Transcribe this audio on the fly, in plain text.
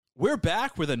We're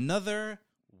back with another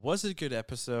Was It Good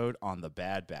episode on The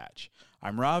Bad Batch.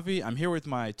 I'm Ravi. I'm here with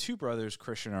my two brothers,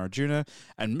 Christian and Arjuna,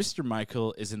 and Mr.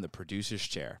 Michael is in the producer's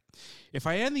chair. If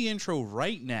I end the intro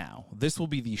right now, this will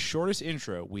be the shortest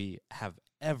intro we have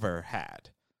ever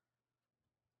had.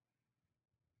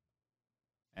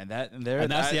 And that's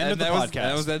the end of the podcast.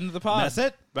 That was the end of the pod. That's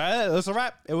it. That's a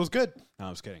wrap. It was good. No, I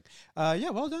was kidding. Yeah,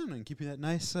 well done. And keeping that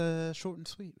nice, short and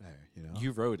sweet there. You know.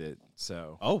 You wrote it,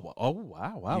 so.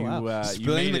 Wow. You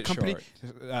made it company,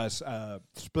 short.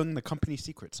 spilling the company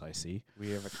secrets. I see. We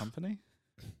have a company.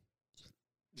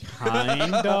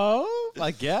 Kind of. I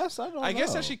guess. I don't know. I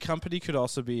guess actually, company could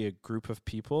also be a group of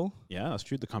people. Yeah, that's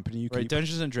true. The company you Right, keep.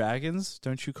 Dungeons and Dragons.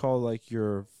 Don't you call like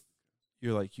you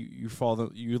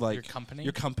follow you like Your company?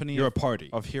 Your company. You're a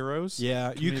party of heroes.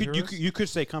 Yeah, Company of heroes? you could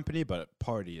say company, but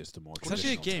party is the more. It's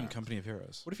actually a traditional game, term. Company of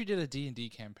Heroes. What if you did a D&D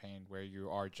campaign where you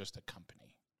are just a company?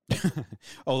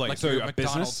 Oh, like so you're a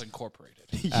McDonald's business. Incorporated.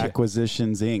 Yeah.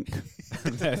 Acquisitions Inc.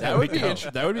 That would be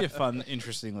that would be a fun,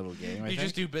 interesting little game. I You think.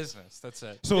 just do business. That's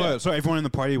it. So, so everyone in the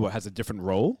party has a different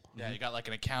role. Yeah, you got like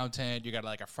an accountant. You got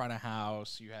like a front of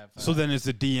house. You have. So then, is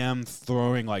the DM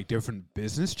throwing like different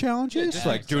business challenges, Yeah,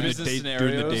 like doing the Business day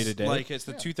scenarios, to day? like it's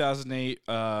the 2008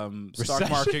 stock Recession?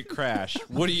 market crash.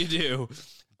 What do you do?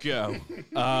 Go.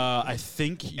 I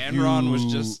think Enron was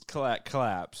just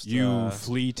collapsed. You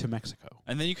flee to Mexico.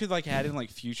 And then you could like add in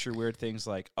like future weird things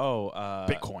like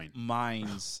Bitcoin.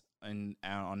 mines on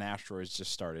asteroids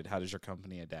just started. How does your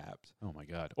company adapt? Oh my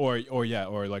god. Or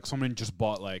like someone just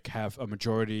bought like half a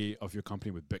majority of your company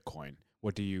with Bitcoin.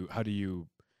 How do you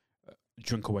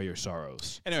drink away your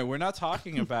sorrows? Anyway, we're not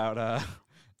talking about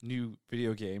new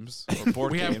video games or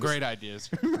board we games. have great ideas.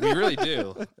 We really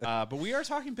do. But we are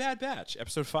talking Bad Batch,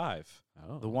 episode 5.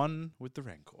 Oh. The one with the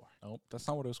Rancor. Nope, that's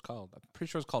not what it was called. I'm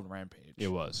pretty sure it's called Rampage. It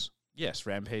was. Yes,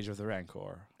 Rampage of the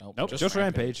Rancor. Nope, just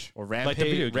Rampage. Or Like the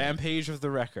video Rampage, game. Rampage of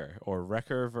the Wrecker. Or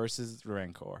Wrecker versus the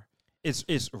Rancor. It's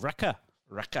Rekka.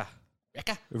 Rekka.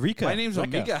 Rika. My name's Rekka.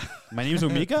 Omega. My name's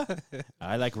Omega.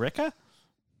 I like Rekka.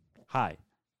 Hi.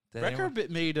 Wrecker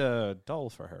made a doll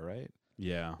for her, right?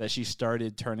 Yeah. That she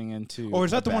started turning into. Or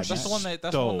is that the one Bad she That's the one. Batch.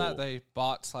 That's the one Stole. that they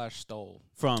bought / stole.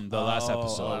 From the last Oh,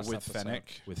 episode. last with episode.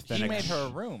 Fennec. With He Fennec. made her a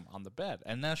room on the bed,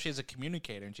 and now she has a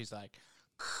communicator, and she's like,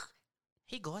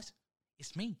 "Hey guys,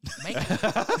 it's me, Megan."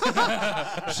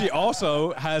 She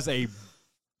also has a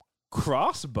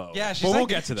crossbow. Yeah, she's but like, we'll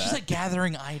get to that. She's like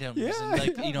gathering items, Yeah, and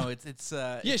like yeah. you know, it's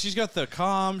Yeah, she's got the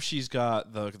comm. She's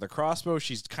got the crossbow.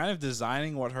 She's kind of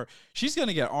designing what her. She's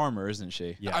gonna get armor, isn't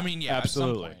she? Yeah, I mean, yeah,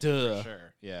 absolutely. at some point, Duh. for sure.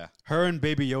 Yeah. Her and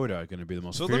Baby Yoda are going to be the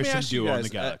most So let me fearsome ask you duo in guys, the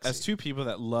galaxy. as two people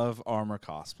that love armor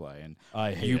cosplay, and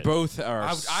I hate you it. both are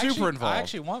I super involved. I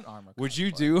actually want armor. Would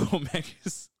you cosplay. do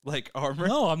Omega's like armor?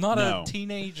 No, I'm not No. a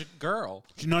teenage girl.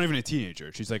 She's not even a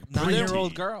teenager. She's like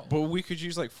 9-year-old preteen. girl. But we could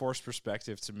use like forced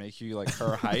perspective to make you like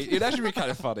her height. It'd actually be kind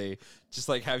of funny. Just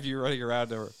like have you running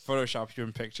around or Photoshop you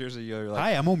in pictures, and you're like,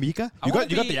 Hi, I'm Omega. I You wanna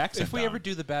got be- the accent. If we down. ever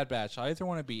do the Bad Batch, I either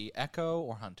want to be Echo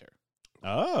or Hunter.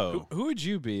 Oh. who would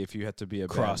you be if you had to be a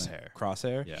Batman? Crosshair.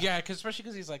 Crosshair. Yeah. Yeah, especially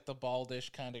because he's like the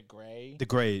baldish kind of gray. The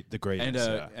gray.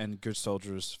 And good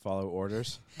soldiers follow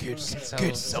orders. good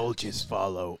So- soldiers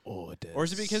follow orders. Or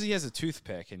is it because he has a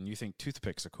toothpick and you think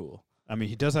toothpicks are cool? I mean,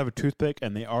 he does have a toothpick,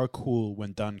 and they are cool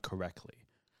when done correctly.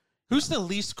 Who's the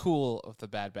least cool of the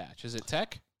Bad Batch? Is it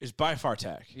Tech? Is by far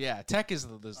Tech. Yeah, Tech is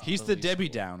He's the least Debbie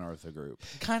cool. Downer of the group.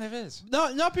 Kind of is.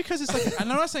 No, not because it's like I'm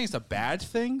not saying it's a bad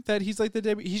thing that he's like the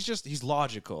Debbie. He's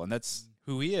logical, and that's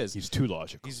who he is. He's too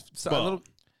logical. He's a Well, little,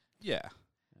 yeah.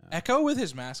 Echo with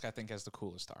his mask, I think, has the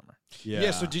coolest armor.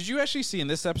 Yeah. So did you actually see in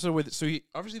this episode with he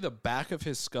obviously the back of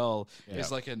his skull Yeah. is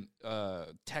like an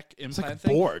tech like implant a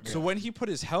thing. Borg. So when he put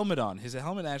his helmet on, his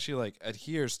helmet actually like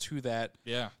adheres to that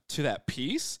Yeah.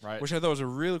 piece, Right. which I thought was a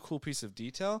really cool piece of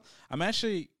detail. I'm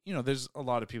actually, there's a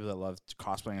lot of people that love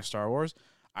cosplaying of Star Wars.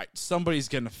 Somebody's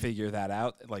gonna figure that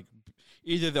out. Like,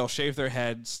 either they'll shave their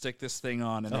head, stick this thing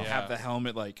on, and they'll have the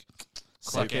helmet like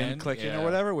clicking yeah. or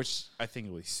whatever, which I think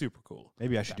will be super cool.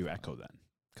 Maybe I should do Echo then,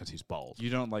 because he's bald.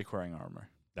 You don't like wearing armor.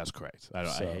 That's correct. I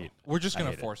So- hate. We're just I gonna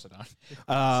hate it. force it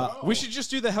on. We should just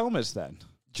do the helmets then.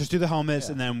 Just do the helmets,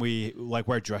 Yeah. and then we like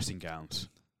wear dressing gowns.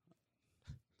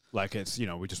 Like it's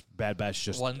we just Bad Batch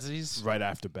just Onesies. right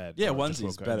after bed. Yeah, or just onesies,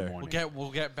 woke up in the better. morning.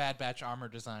 We'll get Bad Batch armor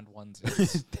designed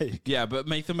onesies. There you Yeah, but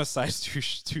make them a size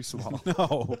too small. go.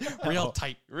 No, Real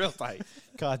tight. Real tight.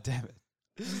 God damn it.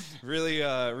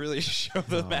 Really show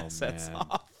the Oh, assets man.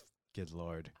 off. Good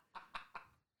lord.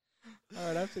 All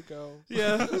right, I have to go.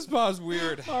 Yeah, this pod's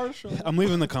weird. I'm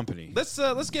leaving the company.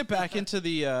 Let's get back into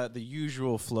the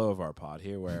usual flow of our pod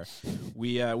here, where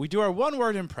we do our one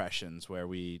word impressions, where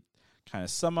we kind of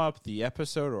sum up the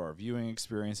episode or our viewing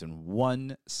experience in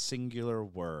one singular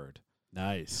word.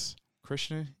 Nice.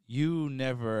 Krishna, you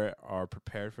never are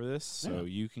prepared for this, so Yeah.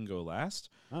 you can go last.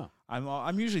 Oh.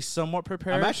 I'm usually somewhat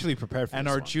prepared. I'm actually prepared for and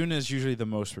this one. Arjuna is usually the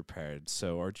most prepared.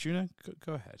 So Arjuna,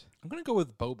 go ahead. I'm gonna go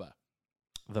with Boba.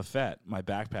 The vet. My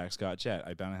backpack's got jet.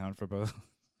 I bound a hound for both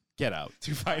Get out.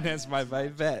 to finance my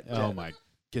vet. Oh jet. my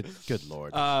good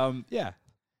lord. Yeah,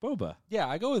 Boba. Yeah,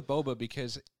 I go with Boba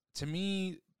because to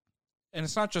me, and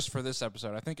it's not just for this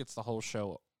episode, I think it's the whole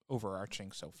show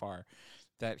overarching so far,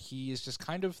 that he is just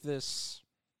kind of this,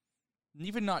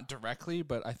 even not directly,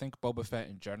 but I think Boba Fett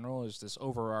in general is this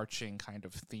overarching kind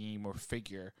of theme or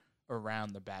figure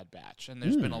around the Bad Batch. And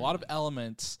there's been a lot of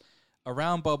elements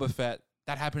around Boba Fett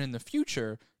that happen in the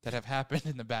future that have happened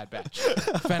in the Bad Batch.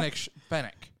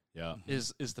 Fennec yeah.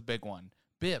 is the big one.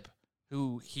 Bib,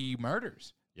 who he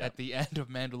murders Yeah. at the end of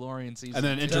Mandalorian season. And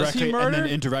then 2.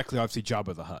 indirectly, obviously,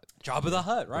 Jabba the Hutt. Jabba the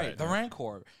Hutt, right? Right, The right.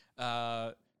 Rancor.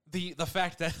 The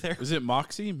fact that they're Was it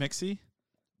Moxie? Mixie?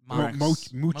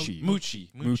 Moochie.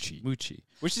 Moochie.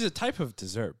 Which is a type of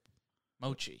dessert.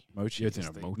 Mochi. Mochi. You're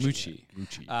thinking of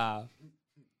Moochie.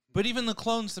 But even the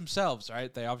clones themselves,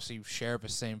 right? They obviously share the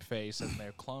same face and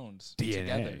they're clones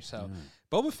together. So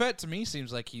Boba Fett to me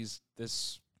seems like he's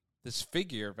this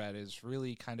figure that is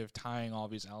really kind of tying all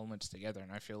these elements together,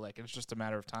 and I feel like it's just a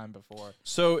matter of time before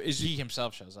So is he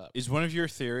himself shows up. Is one of your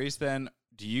theories then?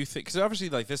 Do you think? Because obviously,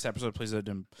 like this episode plays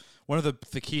one of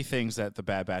the key things that the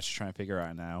Bad Batch is trying to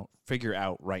figure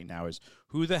out right now is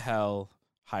who the hell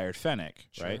hired Fennec,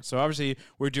 right? So obviously,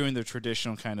 we're doing the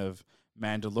traditional kind of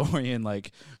Mandalorian,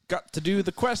 like got to do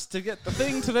the quest to get the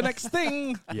thing to the next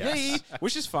thing, Yes. Yay!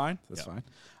 Which is fine. That's Yeah. fine.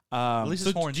 At least so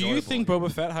it's more do you enjoyable think here.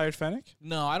 Boba Fett hired Fennec?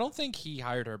 No, I don't think he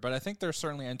hired her, but I think they're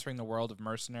certainly entering the world of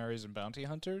mercenaries and bounty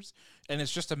hunters, and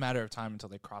it's just a matter of time until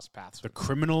they cross paths. The with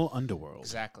criminal underworld.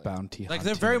 exactly. Bounty Like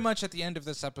they're very much at the end of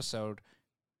this episode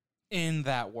in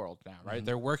that world now, right?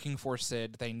 They're working for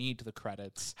Sid. They need the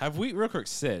credits. Have we, real quick,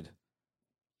 Sid?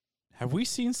 Have we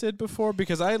seen Sid before?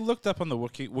 Because I looked up on the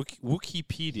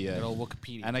Wikipedia, Little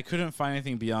Wikipedia. and I couldn't find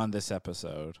anything beyond this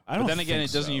episode. I don't But then again, think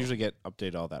it doesn't so. usually get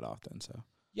updated all that often. So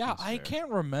yeah, That's I fair. can't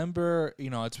remember.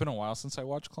 It's been a while since I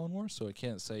watched Clone Wars, so I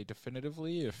can't say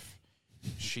definitively if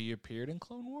she appeared in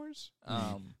Clone Wars.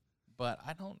 But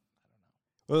I don't.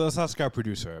 Well, let's ask our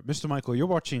producer, Mr. Michael. You're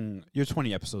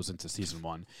 20 episodes into season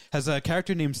 1. Has a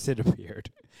character named Sid appeared?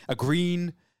 A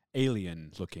green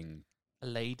alien-looking A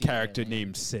lady character in it.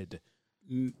 named Sid.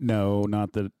 No,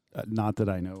 not that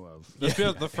I know of.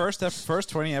 the first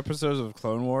 20 episodes of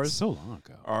Clone Wars So long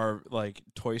ago. are like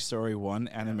Toy Story 1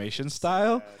 animation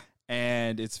style,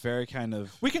 and it's very kind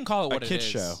of We can call it A what it kid's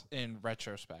is show. in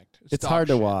retrospect. It's dog hard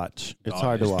to shit. watch. It's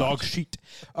hard to watch. Dog shit.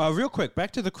 Real quick,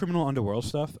 back to the criminal underworld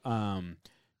stuff.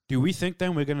 Do we think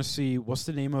then we're going to see, what's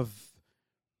the name of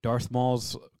Darth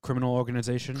Maul's criminal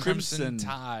organization? Crimson Crimson.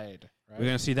 Tide. Right? We're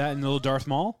going to see that in the little Darth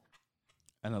Maul?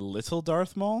 and a little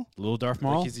Darth Maul. Little Darth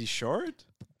Maul? Like, is he short?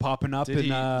 Popping up Did in...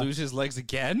 he lose his legs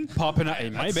again? popping up... Hey,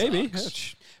 my baby.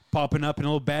 sucks. Popping up in a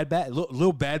little Bad Batch,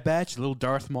 little Bad Batch, little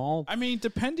Darth Maul. I mean,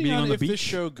 depending Meeting on on the if this beach?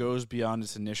 show goes beyond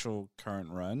its initial current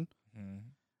run,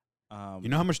 You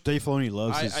know how much Dave Filoni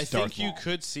loves I his think Darth you Maul.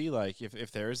 could see, like,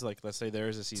 if there is, like, let's say there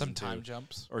is a season Some time 2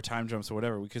 jumps. or time jumps or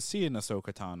whatever, we could see an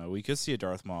Ahsoka Tano. We could see a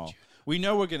Darth Maul. We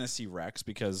know we're going to see Rex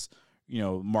because,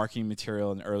 marketing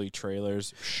material and early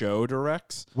trailers showed a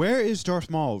Rex. Where is Darth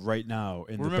Maul right now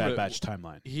in the Remember, Bad Batch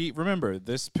timeline? Remember,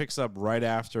 this picks up right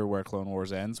after where Clone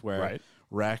Wars ends, where Right.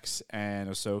 Rex and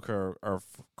Ahsoka are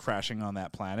crashing on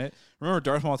that planet. Remember,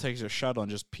 Darth Maul takes a shuttle and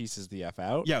just pieces the F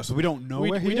out. Yeah, so we don't know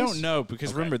where he we is? don't know because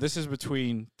Okay. remember, this is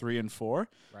between 3 and 4.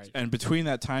 Right. And between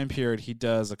that time period, he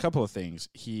does a couple of things.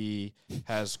 He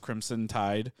has Crimson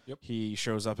Tide. Yep. He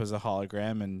shows up as a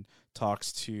hologram and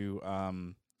talks to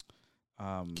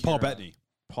Paul Bettany.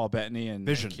 Paul Bettany and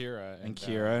Vision. And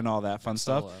Kira and all that fun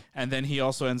stuff. Solo. And then he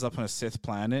also ends up on a Sith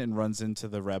planet and runs into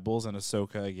the rebels and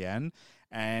Ahsoka again.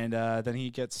 And then he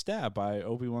gets stabbed by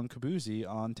Obi-Wan Kenobi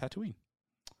on Tatooine.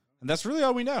 And that's really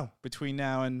all we know between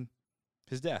now and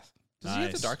his death. Does he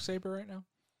have the Nice. Darksaber right now?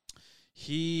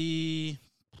 He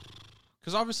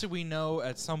Because obviously we know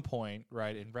at some point,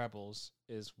 right, in Rebels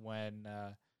is when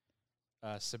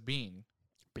Sabine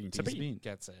Sabine.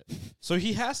 gets it. So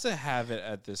he has to have it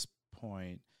at this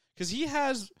point because he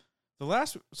has the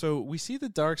last. So we see the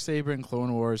Darksaber in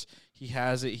Clone Wars. He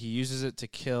has it. He uses it to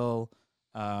kill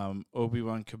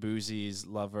Obi-Wan Kenobi's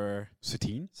lover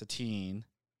Satine,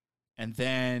 and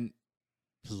then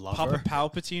Papa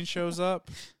Palpatine shows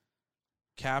up,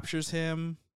 captures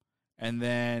him, and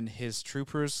then his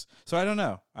troopers. So I don't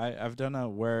know. I don't know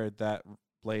where that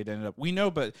blade ended up. We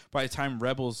know, but by the time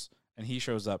Rebels and he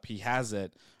shows up. He has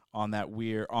it on that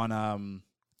weird on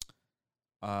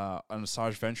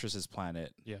Asajj Ventress's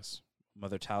planet, Yes.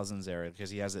 Mother Talzin's area, because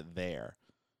he has it there.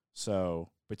 So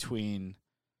between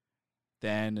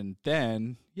then and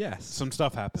then, yes, Some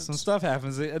stuff happens. some stuff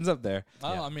happens. It ends up there.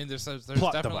 Oh, Yeah. I mean, there's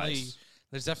Plot definitely device.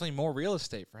 there's definitely more real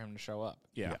estate for him to show up.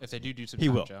 Yeah. If they do some He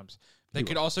time will. jumps, they He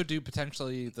could will. also do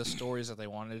potentially the stories that they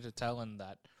wanted to tell in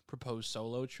that proposed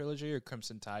Solo trilogy or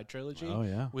Crimson Tide trilogy Oh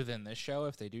yeah. within this show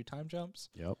if they do time jumps.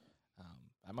 Yep.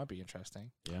 That might be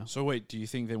interesting. Yeah. So wait, do you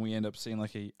think then we end up seeing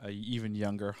like a even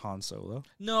younger Han Solo?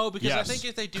 No, because Yes. I think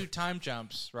if they do time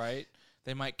jumps, right,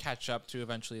 they might catch up to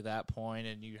eventually that point,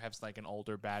 and you have like an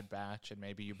older Bad Batch, and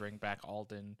maybe you bring back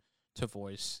Alden to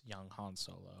voice young Han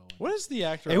Solo. And What has the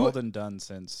actor It wa- Alden done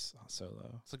since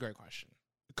Solo? It's a great question.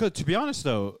 Because to be honest,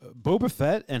 though, Boba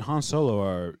Fett and Han Solo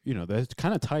are, they're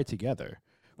kind of tied together.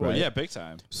 Well, right? yeah, big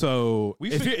time. So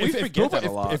We if, for- you- we if forget Boba, that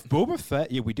a lot. If Boba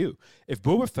Fett, yeah, we do. If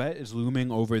Boba Fett is looming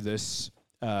over this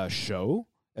show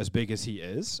as big as he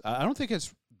is, I don't think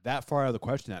it's that far out of the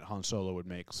question that Han Solo would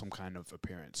make some kind of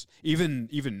appearance, even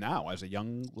now as a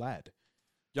young lad.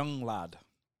 Young lad.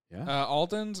 Yeah.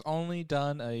 Alden's only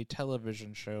done a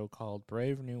television show called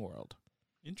Brave New World.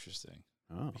 Interesting.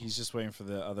 Oh. He's just waiting for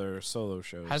the other Solo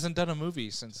shows. Hasn't done a movie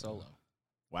since Solo.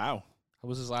 Wow. That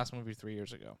was his last movie 3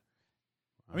 years ago.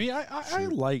 I mean, I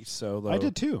Shoot. liked Solo. I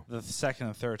did too. The second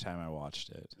and third time I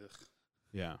watched it.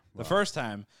 Yeah. The first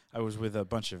time I was with a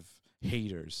bunch of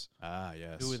haters.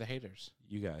 Yes. Who were the haters?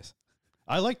 You guys.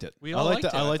 I liked it. We I all liked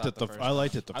liked it. it, I I liked thought, it. the first I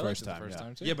liked it the I liked first it the time. first Yeah.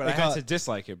 time too. Yeah, but It I had got- to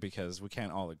dislike it because we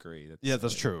can't all agree. Yeah,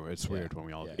 that's true. It's Yeah. weird when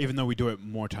we all, Yeah. even though we do it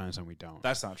more times than we don't.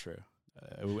 That's not true.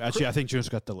 Actually, I think June's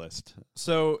got the list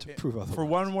So to prove otherwise. for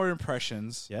one more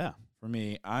impressions, Yeah. for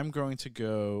me, I'm going to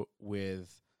go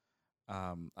with.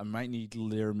 I might need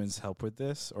Learman's help with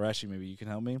this, or actually, maybe you can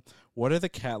help me. What are the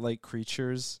cat-like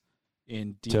creatures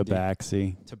in D&D?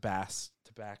 Tabaxi. Tabaxi.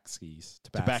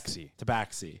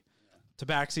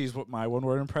 Tabaxi is what my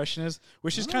one-word impression is,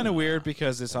 which is kind of weird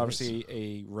because it's obviously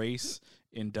a race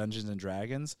in Dungeons and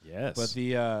Dragons. Yes. But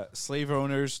the slave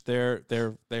owners, they're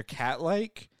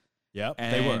cat-like. Yep.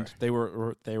 And they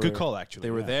were Good call, actually.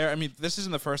 They were yeah. there. I mean, this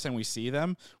isn't the first time we see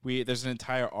them. There's an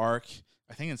entire arc,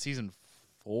 I think in season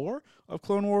 4 of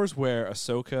Clone Wars, where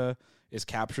Ahsoka is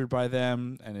captured by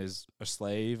them and is a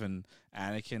slave, and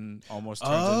Anakin almost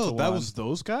turns into Oh, that one. was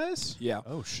those guys? Yeah.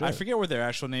 Oh, shit. I forget what their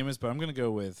actual name is, but I'm gonna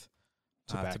go with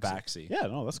Tabaxi. Tabaxi. Yeah,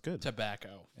 no, that's good.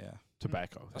 Tobacco. Yeah.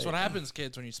 Tobacco. That's what happens,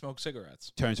 kids, when you smoke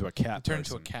cigarettes. Turn into a cat. You turn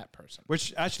into a person. cat person.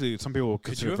 Which actually, some people Could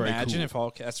consider you very imagine cool. if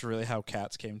all that's really how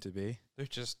cats came to be? They're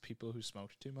just people who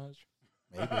smoked too much.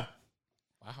 Maybe.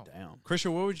 Wow. Damn.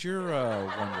 Christian, what would your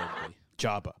one word be?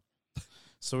 Jabba.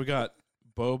 So we got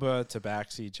Boba,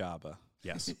 Tabaxi, Jabba.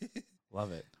 Yes.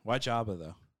 Love it. Why Jabba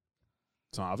though?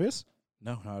 It's not obvious.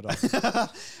 No, not at all.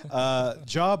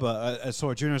 Jabba, as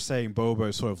Arjuna is saying, Boba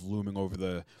is sort of looming over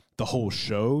the whole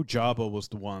show. Jabba was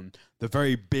the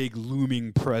very big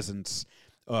looming presence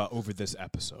over this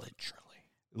episode.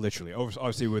 Literally.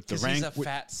 Obviously with the Because rank. he's a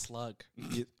fat slug.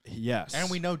 Yes. And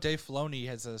we know Dave Filoni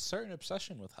has a certain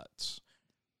obsession with Hutts.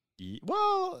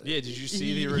 Well, Yeah, did you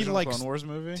see he the original likes Clone Wars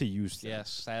movie? to use them.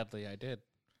 Yes, sadly I did.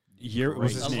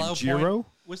 Was his A name low Jiro?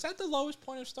 Was that the lowest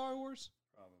point of Star Wars?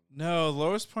 No,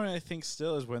 lowest point I think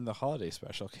still is when the holiday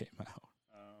special came out.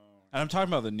 And I'm talking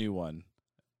about the new one.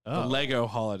 Oh. The Lego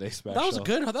holiday special. That was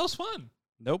good. That was fun.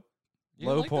 Nope. You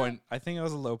Low didn't like point. I think it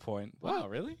was a low point. that? Wow,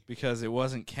 really? Because it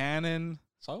wasn't canon.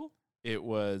 So? It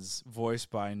was voiced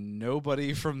by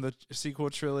nobody from the sequel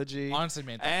trilogy. Honestly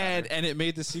made that And better. and it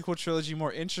made the sequel trilogy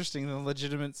more interesting than the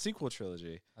legitimate sequel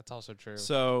trilogy. That's also true.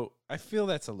 So I feel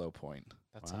that's a low point.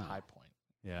 That's Wow. a high point.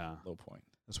 Yeah, Low point.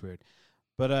 that's weird.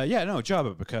 But yeah, no,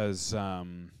 Jabba, because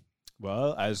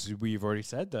well, as we've already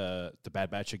said, the Bad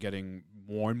Batch are getting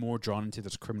more and more drawn into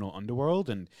this criminal underworld,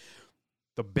 and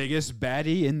the biggest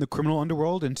baddie in the criminal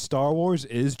underworld in Star Wars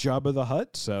is Jabba the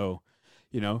Hutt. So,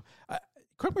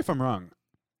 correct me if I'm wrong.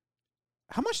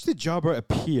 How much did Jabba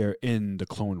appear in the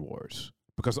Clone Wars?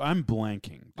 Because I'm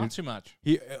blanking. Not too much.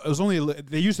 It was only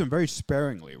they used him very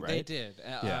sparingly, right? They did.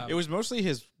 Yeah. It was mostly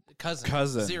his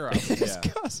cousin. Zero. Yeah.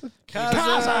 cousin.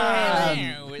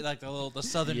 Cousin! Like the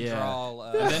southern Yeah. drawl.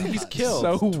 And then he's Hutts. killed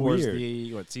So towards weird.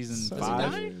 the season So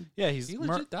 5. weird. Yeah, he's He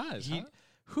legit dies. he- Huh?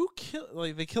 Who killed?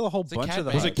 Like they kill a whole Is it bunch Cad of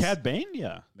the. Bane? Was it Hutts. Cad Bane?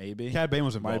 Yeah. Maybe. Cad Bane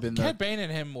was Might have involved. been Cad Bane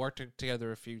and him worked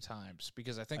together a few times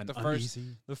because I think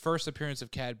the first appearance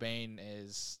of Cad Bane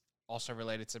is also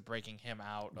related to breaking him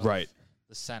out of Right.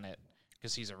 the Senate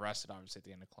because he's arrested obviously at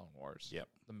the end of Clone Wars. Yep.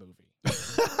 The movie. the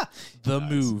Nice. Do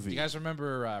movie. you guys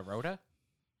remember Rhoda?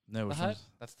 No, The which Hutt? one's-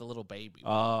 That's the little baby.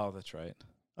 Oh, that's right.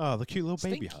 Oh, the cute little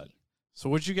baby Stinky. hut. So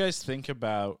what'd you guys think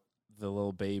about the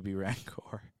little baby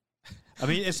Rancor? I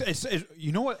mean, it's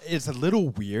you know what? It's a little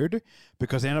weird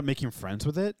because they end up making friends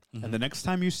with it, and the next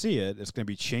time you see it, it's going to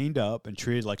be chained up and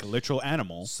treated like a literal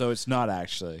animal. So it's not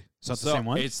actually. It's not the same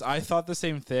one? I thought the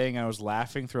same thing. I was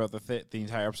laughing throughout the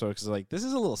entire episode because like this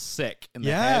is a little sick in the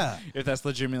Yeah. head. If that's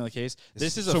legitimately the case,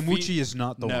 this is so a Muchi is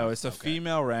not the one. no. It's a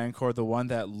female Rancor, the one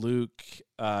that Luke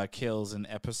kills in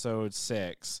episode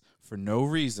 6 for no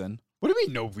reason. What do you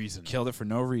mean? No reason. Killed it for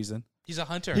no reason. He's a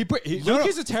hunter. Luke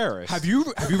is a terrorist. Have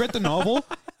you read the novel?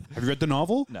 Have you read the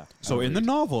novel? No. So I in the read.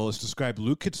 novel, it's described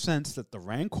Luke could sense that the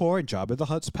Rancor in Jabba the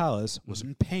Hutt's palace was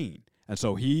in pain. And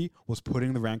so he was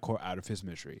putting the Rancor out of his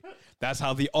misery. That's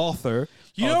how the author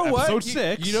You of know what? episode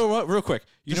 6 You know what? Real quick.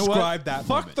 You know what? described that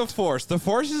Fuck moment. the Force. The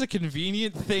Force is a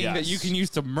convenient thing that you Yes. can use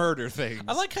to murder things.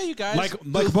 I like how you guys. like the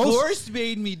most Force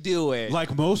made me do it.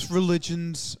 like most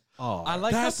religions are. I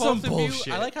like That's how both some of you.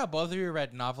 bullshit. I like how both of you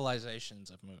read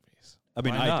novelizations of movies. I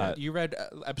mean, Why not? You read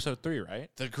episode 3, right?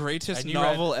 the greatest And you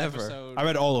novel read ever. episode I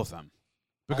read all of them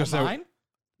because all they're 9?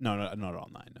 no, not all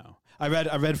 9. No, I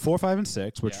read 4, 5, and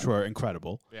 6, which Yeah. were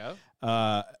incredible.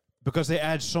 Yeah. Because they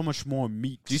add so much more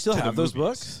meat. Do you still to the have those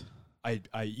movies. books?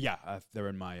 They're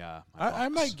in my. I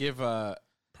box. might give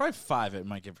probably 5. It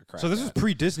might give a crack. So this is at.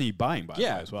 pre-Disney buying, by the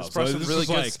yeah way, as well. There's So probably some this really is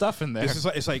good like, stuff in there. This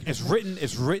is like it's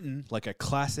written like a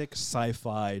classic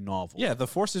sci-fi novel. yeah, the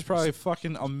Force is probably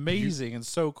fucking amazing and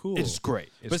so cool. it's great.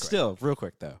 It's but great. still, real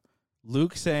quick though,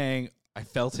 Luke saying I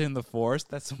felt it in the Force.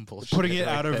 That's some bullshit. putting it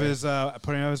right out of there. his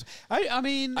putting it out of his. I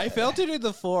mean, I felt it in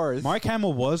the Force. Mark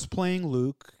Hamill was playing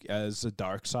Luke as a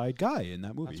dark side guy in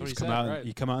that movie. That's what he come said, out. right.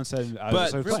 He come out and said,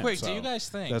 But Real quick, do you guys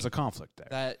think there's a conflict there?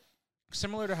 that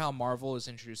similar to how Marvel is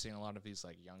introducing a lot of these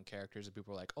like young characters and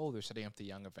people are like, oh, they're setting up the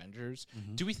young Avengers.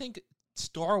 Mhm. Do we think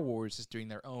Star Wars is doing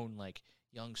their own like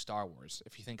young Star Wars?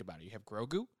 If you think about it, you have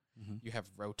Grogu, Mhm. you have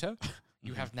Rota,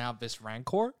 you have now this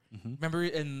Rancor. Mhm. Remember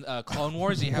in Clone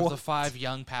Wars, you have the 5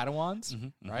 young Padawans,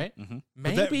 Mhm. Mhm. right? Mhm.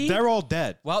 But Maybe. they're all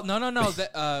dead. Well, no.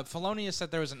 Filoni has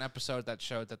said there was an episode that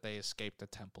showed that they escaped the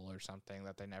temple or something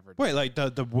that they never did. Wait, like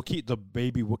the Wookiee, the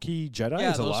baby Wookiee Jedi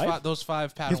yeah, is those alive. those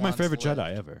 5 Padawans. He's my favorite lived.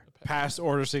 Jedi ever. Past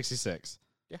Order 66.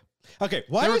 Okay,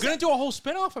 why They were is going to do a whole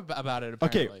spin-off about it,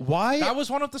 okay? apparently. Why? That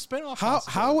was one of the spin-offs.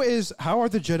 How are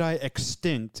the Jedi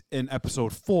extinct in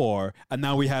Episode 4, and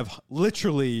now we have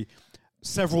literally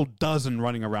several dozen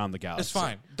running around the galaxy? It's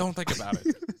fine. Don't think about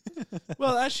it.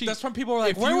 Well, actually, That's when people were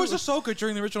like, if where you- was Ahsoka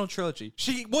during the original trilogy?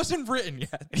 She wasn't written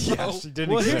yet. Yes, So- she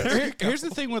didn't well, exist. here's the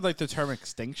thing with like the term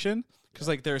extinction, because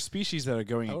like there are species that are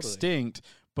going Totally. extinct,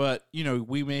 but you know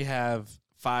we may have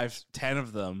 5, 10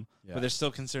 of them, Yeah. but they're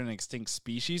still considered an extinct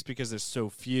species because there's so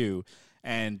few,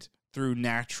 and through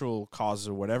natural causes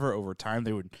or whatever, over time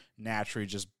they would naturally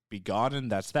just be gone,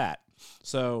 and that's that.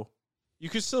 So you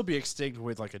could still be extinct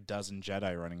with like a dozen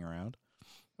Jedi running around.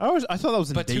 I thought that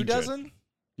was But 2 endangered. dozen?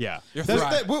 Yeah, You're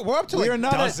That's- thriving. we're up to like We're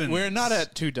not dozens.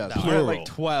 at 2 dozen. No. We're at like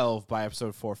Plural. 12 by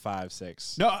episode 4, 5,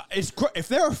 6. No, if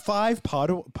there are 5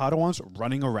 Padawans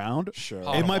running around, Sure.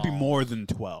 it might be Padawan. more than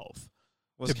 12.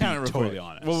 Let's to count it be real totally quick.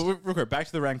 honest. Well, real quick, back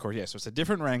to the Rancor. Yeah, so it's a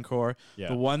different Rancor. Yeah.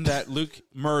 The one that Luke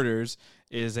murders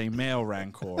is a male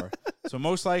Rancor. So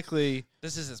most likely,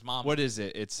 This is his mom. what is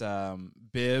it? It's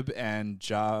Bib and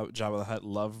Jabba the Hutt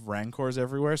love Rancors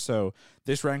everywhere. So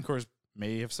this Rancor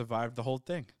may have survived the whole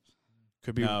thing.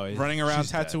 Could be No, running around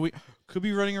she's dead. Tatooine. Could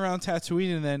be running around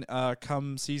Tatooine, and then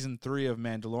come season 3 of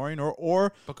Mandalorian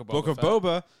or Book of Book of Fett.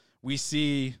 Boba, we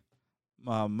see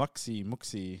Muxi.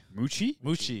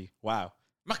 Muchi? Wow.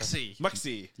 Muxie.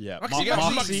 Muxi. Yeah, Moxie, Mo-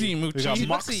 Moxie. Moxie, We got Muchi.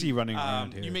 Moxie running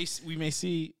around here. We may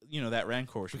see that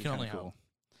Rancor. Should We be can kinda only cool. hope.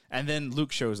 And then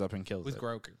Luke shows up and kills With it.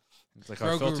 Grogu. It's like, I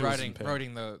felt it Grogu was riding in pain.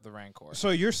 riding the Rancor. So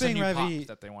you're It's a saying, new pop Ravi,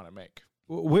 that they want to make.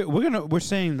 we're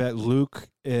saying that Luke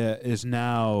is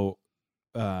now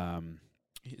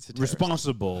It's a terrorist.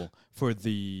 responsible for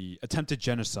the attempted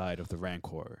genocide of the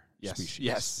Rancor Yes. species.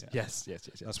 Yes. Yeah. Yes.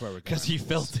 That's where we're going. Because he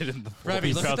felt it in the force. Ravi,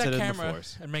 He look at felt that it in the camera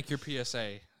Force. and make your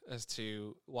PSA as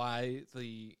to why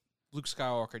the Luke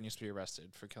Skywalker needs to be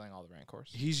arrested for killing all the Rancors.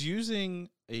 He's using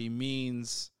a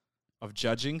means of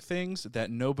judging things that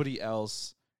nobody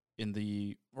else in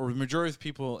the majority of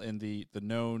people in the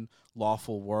known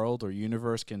lawful world or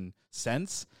universe can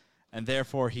sense, and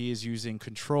therefore he is using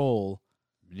control,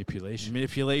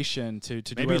 manipulation to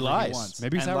do Maybe whatever he lies. wants.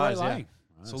 Maybe he's And outright lies, yeah. lying.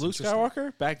 So Luke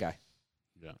Skywalker, bad guy.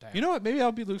 Yeah. Damn. You know what? Maybe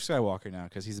I'll be Luke Skywalker now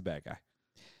because he's a bad guy.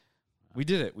 We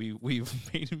did it. We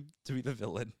made him to be the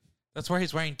villain. That's why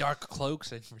he's wearing dark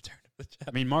cloaks in Return of the Jedi.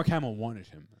 I mean, Mark Hamill wanted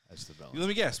him as the villain. Let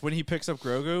me guess. When he picks up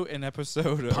Grogu in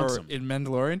episode Punks or him. in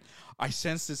Mandalorian, I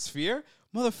sense this fear,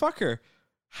 motherfucker.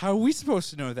 How are we supposed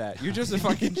to know that? You're just a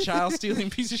fucking child stealing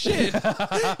piece of shit.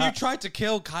 You tried to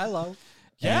kill Kylo.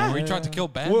 Yeah. Or you tried to kill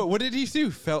Ben. What did he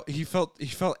do? He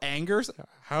felt anger.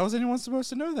 How is anyone supposed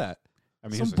to know that? I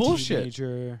mean, Some he's a bullshit.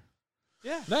 teenager.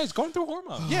 Yeah. No, he's going through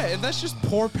hormones. Yeah, and that's just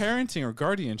poor parenting or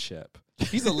guardianship.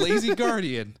 He's a lazy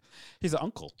guardian. He's an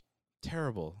uncle.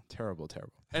 Terrible.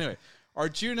 Anyway,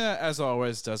 Arjuna, as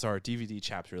always, does our DVD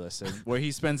chapter listing where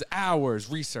he spends hours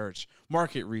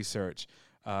market research,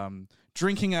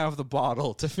 drinking out of the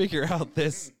bottle to figure out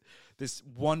this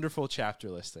wonderful chapter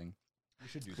listing. We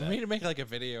should do We need to make like a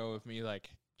video of me like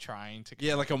trying to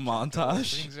Yeah, like a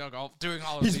montage. things, doing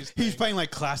all of these He's things. playing like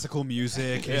classical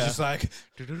music. And Yeah. He's just like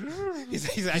he's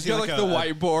He's acting got like the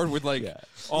whiteboard with like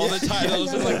all the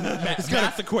titles and like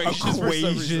math equations. for some reason.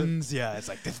 equations. Yeah, it's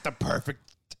like this is the perfect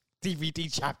DVD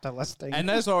chapter listing. And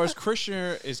as always,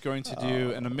 Krishna is going to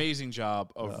do an amazing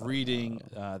job of reading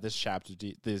this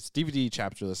DVD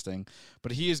chapter listing,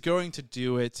 but he is going to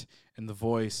do it in the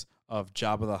voice of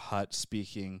Jabba the Hutt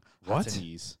speaking What?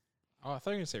 Huttonese. Oh, I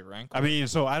thought you were gonna say Rancor. I mean,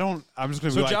 so I'm just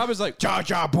gonna So be like, Jabba's like, Ja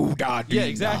ja boo da dee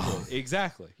yeah, da."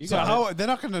 exactly. You So got it. how they're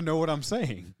not gonna know what I'm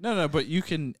saying? No, but you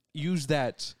can use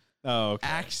that Oh, okay.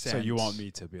 accent. So you want me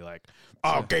to be like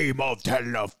a game of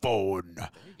telephone? There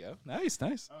you go. Nice. Oh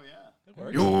yeah, That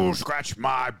works. you scratch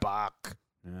my back.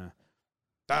 Yeah.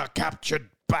 The captured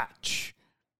batch.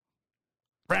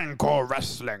 Rancor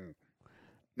wrestling.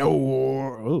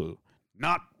 No,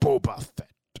 not Boba Fett.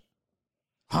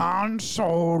 Han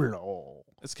Solo.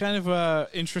 It's kind of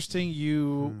interesting.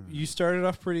 You started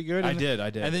off pretty good. I and- did.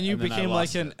 And then you became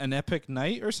like an epic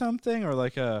knight or something, or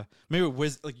like maybe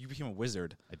like you became a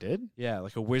wizard. I did, Yeah,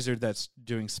 like a wizard that's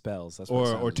doing spells. That's what it or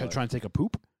sounded like. trying to take a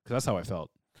poop because that's how I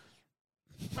felt.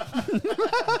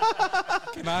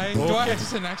 Can I? Do I have to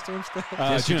sit next to him still?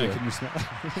 Yes, you Gina, do. can you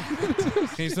smell?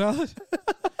 Can you smell it?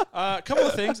 A couple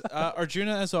of things.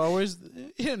 Arjuna, as always,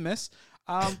 hit and miss.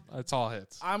 It's all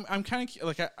hits. I'm kind of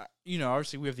like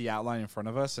obviously we have the outline in front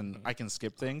of us, and I can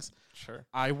skip things. Sure.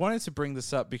 I wanted to bring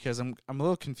this up because I'm a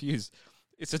little confused.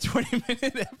 It's a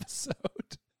 20-minute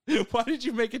episode. Why did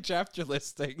you make a chapter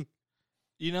listing?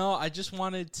 You know, I just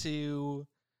wanted to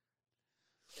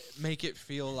make it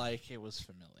feel like it was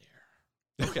familiar.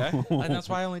 Okay. And that's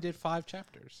why I only did 5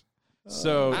 chapters.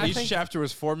 So I each think- chapter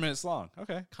was 4 minutes long.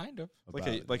 Okay. Kind of.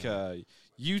 Like a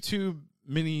YouTube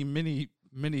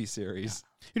mini series.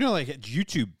 You know, like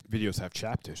YouTube videos have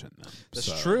chapters in them. That's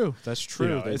so, true. That's you true.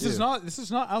 know, They this do.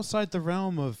 is not outside the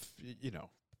realm of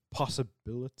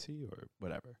possibility or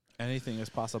whatever. Anything is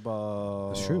possible.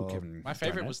 That's true, Kevin. My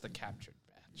favorite Garnett. was the captured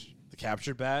batch. The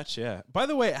captured batch. Yeah. By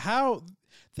the way, how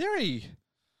very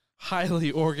highly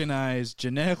organized,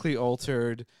 genetically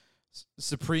altered,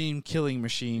 supreme killing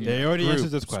machine. They already group,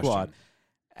 answered this question. squad.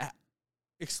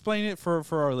 Explain it for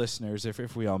our listeners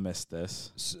if we all missed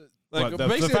this. What, the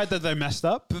basically- fact that they messed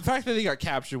up. the fact that they got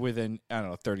captured within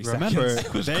 30 Remember,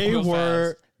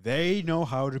 seconds. they know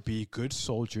how to be good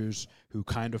soldiers who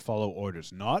kind of follow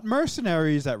orders, not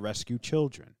mercenaries that rescue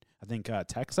children. I think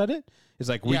Tech said it. It's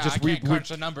like I can't crunch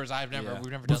the numbers. We've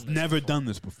never done this. never before. done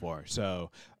this before. So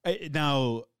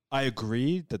now I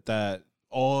agree that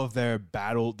all of their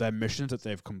missions that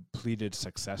they've completed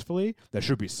successfully, there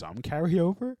should be some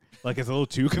carryover. Like it's a little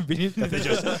too convenient that they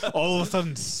just all of a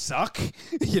sudden suck,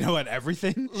 at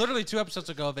everything. Literally 2 episodes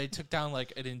ago, they took down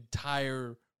like an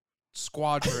entire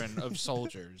squadron of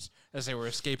soldiers as they were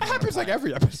escaping. It on a happens like planet.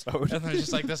 every episode. And then it's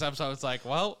just like this episode, it's like,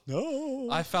 well, No.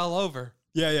 I fell over.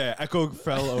 Yeah. Echo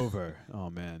fell over. Oh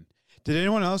man. Did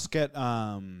anyone else get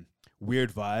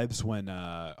weird vibes when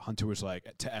Hunter was like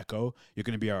to Echo, "You're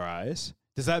gonna be our eyes"?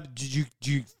 Did you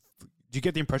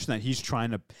get the impression that he's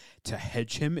trying to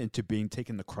hedge him into being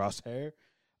taken the crosshair?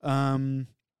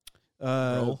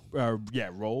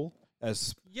 Role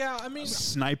as Yeah, I mean,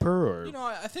 sniper or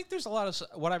I think there's a lot of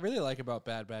what I really like about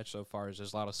Bad Batch so far is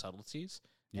there's a lot of subtleties.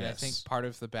 And I think Yes. part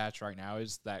of the batch right now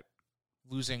is that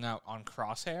losing out on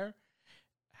Crosshair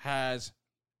has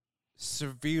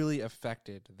severely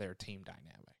affected their team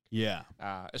dynamic. Yeah.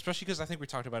 Especially because I think we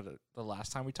talked about it the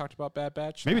last time we talked about Bad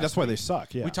Batch. Maybe last that's why week. they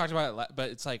suck. Yeah. We talked about it, but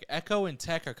it's like Echo and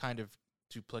Tech are kind of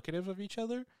duplicative of each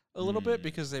other a little bit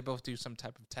because they both do some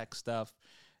type of tech stuff,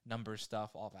 number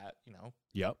stuff, all that,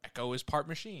 Yep. Echo is part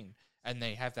machine, and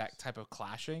they have that type of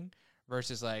clashing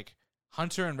versus like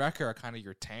Hunter and Wrecker are kind of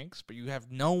your tanks, but you have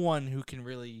no one who can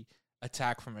really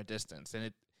attack from a distance,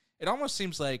 and it almost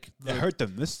seems like It hurt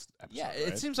them this episode. yeah, right?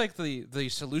 it seems like the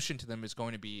solution to them is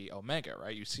going to be Omega,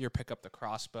 right? You see her pick up the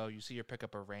crossbow, you see her pick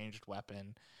up a ranged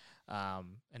weapon,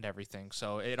 and everything.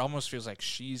 So it almost feels like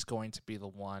she's going to be the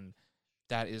one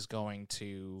that is going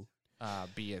to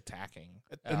be attacking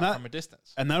And that- from a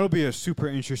distance. And that'll be a super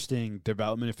interesting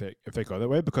development if they go that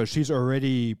way, because she's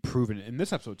already proven in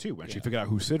this episode too, when she Yeah. figured out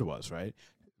who Sid was, right?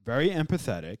 Very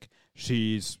empathetic.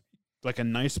 She's like a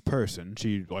nice person.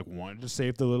 She like wanted to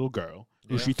save the little girl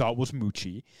who Yeah. she thought was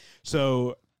Moochie.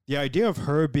 So the idea of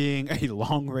her being a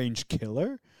long range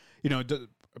killer,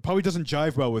 probably doesn't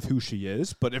jive well with who she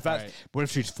is. But if Right. what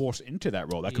if she's forced into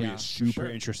that role? That could be Yeah, a for super sure.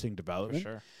 interesting For development.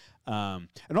 sure.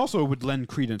 And also it would lend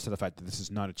credence to the fact that this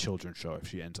is not a children's show if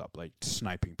she ends up like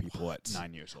sniping people at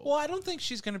 9 years old. Well, I don't think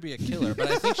she's going to be a killer, but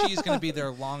I think she's going to be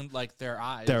their eyes. Their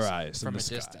eyes in from the a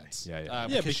sky. distance. Yeah, yeah. Yeah,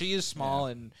 Because but- she is small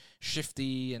and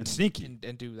shifty and sneaky.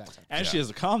 and do that. Type of And stuff. she has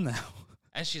a calm now.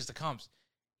 And she's the comms.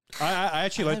 I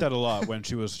actually like that a lot when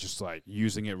she was just like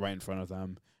using it right in front of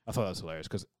them. I thought that was hilarious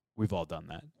because we've all done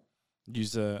that.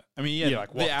 Use the. I mean, yeah, Yeah,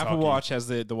 like the Apple walkie-talkie. Watch has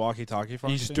the walkie-talkie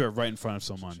function. You just do it right in front of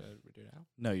someone. Should we do now?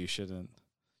 No, you shouldn't.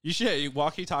 You should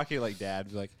walkie-talkie like dad.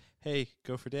 Be like, hey,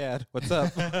 go for dad. What's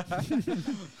up?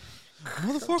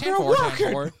 Motherfucker, 10 I'm 4, 10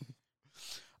 walking. 4.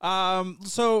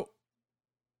 So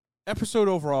episode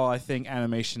overall, I think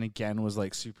animation again was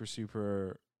like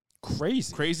super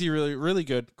crazy, really, really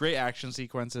good. Great action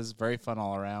sequences, very fun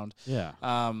all around. Yeah.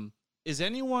 Is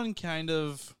anyone kind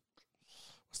of,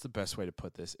 what's the best way to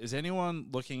put this? Is anyone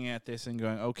looking at this and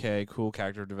going, okay, cool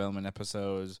character development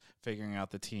episodes, figuring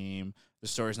out the team, the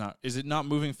story's not, is it not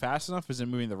moving fast enough? Is it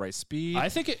moving the right speed? I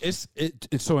think it's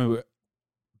so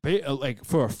like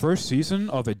for a first season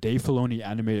of a Dave Filoni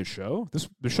animated show,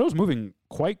 the show's moving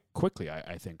quite quickly.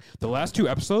 I think the last 2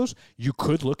 episodes you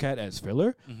could look at as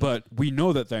filler, but we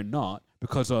know that they're not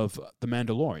because of The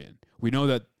Mandalorian. We know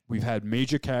that we've had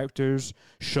major characters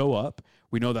show up.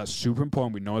 We know that's super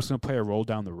important. We know it's going to play a role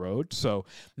down the road. So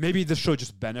maybe this show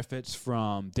just benefits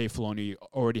from Dave Filoni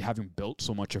already having built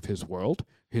so much of his world,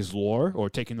 his lore, or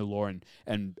taking the lore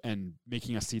and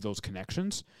making us see those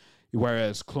connections.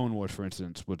 Whereas Clone Wars, for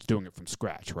instance, was doing it from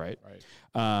scratch, right?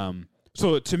 Right.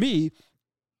 So to me,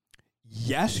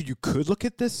 yes, you could look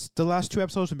at the last 2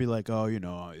 episodes and be like, oh,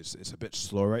 it's a bit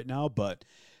slow right now. But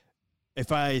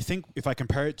if I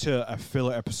compare it to a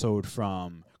filler episode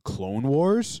from Clone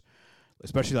Wars,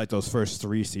 especially like those first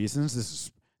 3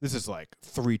 seasons, this is like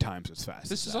 3 times as fast.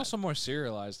 This as is that. also more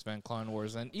serialized than Clone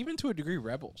Wars and even to a degree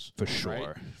Rebels. for sure,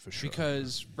 right? for sure.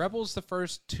 Because Rebels, the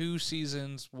first 2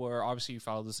 seasons were obviously you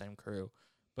followed the same crew,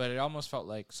 but it almost felt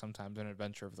like sometimes an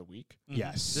adventure of the week.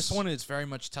 yes, This one is very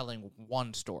much telling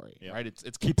one story, Yep. right? It's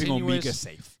keeping continuous. Omega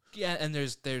safe. Yeah, and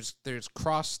there's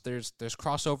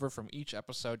crossover from each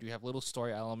episode. You have little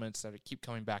story elements that keep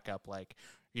coming back up, like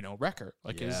Wrecker,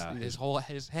 like Yeah. his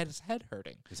head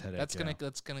hurting. His headache,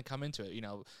 That's gonna come into it.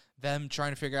 Them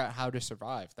trying to figure out how to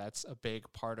survive. That's a big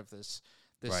part of this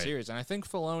Right. series. And I think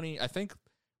Filoni,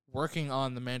 working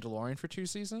on The Mandalorian for 2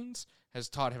 seasons has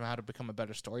taught him how to become a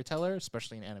better storyteller,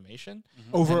 especially in animation.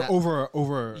 over And that-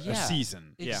 over a Yeah.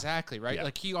 season. Exactly, right? Yeah.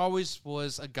 Like he always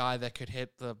was a guy that could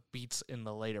hit the beats in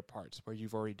the later parts where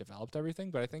you've already developed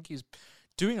everything. But I think he's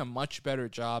doing a much better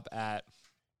job at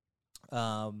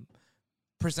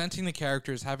presenting the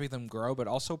characters, having them grow, but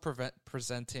also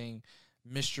presenting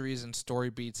mysteries and story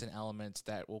beats and elements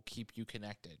that will keep you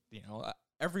connected.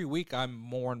 Every week I'm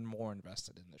more and more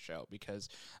invested in the show because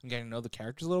I'm getting to know the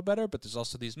characters a little better, but there's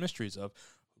also these mysteries of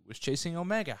who was chasing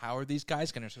Omega. How are these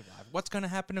guys going to survive? What's going to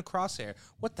happen to Crosshair?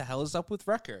 What the hell is up with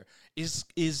Wrecker? Is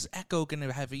Echo going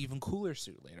to have an even cooler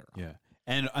suit later on? Yeah.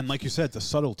 And like you said, the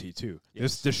subtlety too.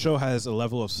 This show has a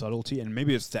level of subtlety, and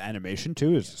maybe it's the animation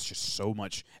too. It's just so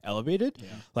much elevated,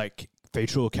 like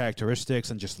facial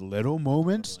characteristics and just little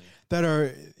moments that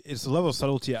are. It's a level of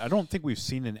subtlety I don't think we've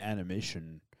seen in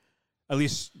animation, at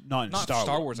least not in Not Star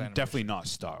Star Wars. Wars animation. Definitely not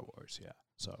Star Wars. Yeah.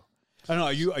 So I don't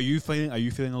know. Are you feeling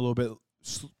a little bit?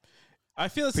 I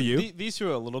feel it's For you? these 2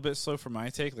 are a little bit slow for my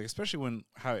take, like especially when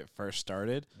how it first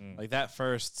started, like that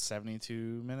first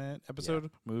 72-minute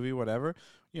episode, movie, whatever.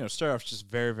 Started off just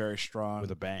very, very strong With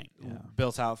a bang. Yeah.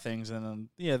 built out things, and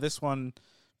then this one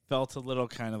felt a little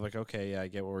kind of like, okay, yeah, I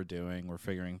get what we're doing, we're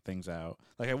figuring things out.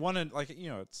 Like I wanted, like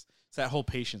it's that whole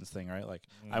patience thing, right? Like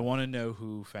I want to know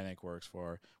who Fennec works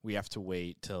for. We have to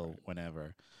wait till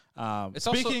whenever. It's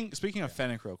also- Speaking of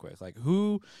Fennec, real quick, like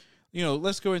who.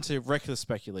 Let's go into reckless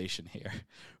speculation here.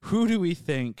 Who do we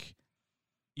think,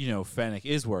 Fennec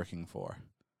is working for?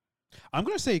 I'm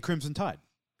going to say Crimson Tide.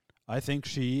 I think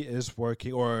she is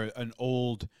working, or an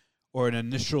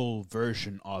initial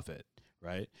version of it,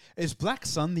 right? Is Black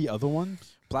Sun the other one?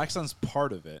 Black Sun's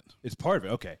part of it. It's part of it.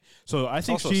 Okay. So I It's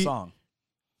think also she. a song.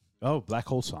 Oh, Black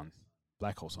Hole Sun.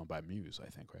 Black Hole Sun by Muse, I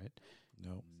think, right?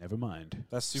 No, Never mind.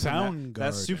 that's super. Soundgarden,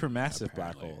 That's super massive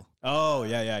black apparently. hole. Oh,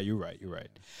 yeah, you're right.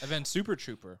 And then Super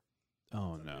Trooper.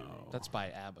 Oh no. That's by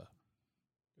ABBA.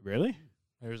 really?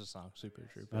 There's a song, Super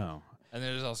Trooper. Oh. And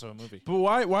there's also a movie. But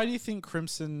why do you think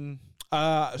Crimson?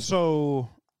 So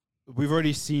we've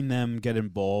already seen them get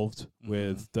involved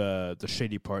with the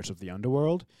shady parts of the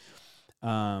underworld.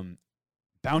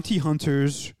 Bounty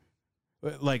hunters,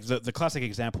 like the classic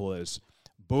example is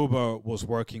Boba was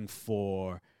working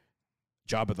for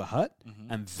Jabba the Hutt,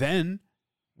 and then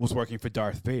was working for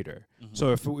Darth Vader.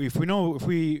 So if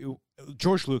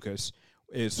George Lucas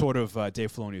is sort of Dave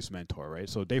Filoni's mentor, right?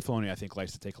 So Dave Filoni, I think,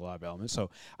 likes to take a lot of elements. So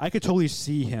I could totally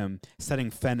see him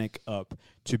setting Fennec up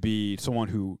to be someone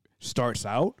who starts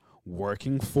out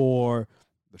working for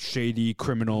the shady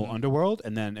criminal underworld,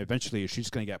 and then eventually she's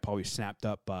going to get probably snapped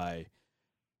up by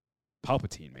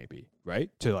Palpatine, maybe, right?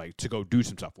 To go do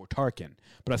some stuff, or Tarkin.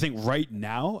 But I think right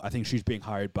now, I think she's being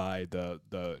hired by the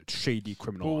shady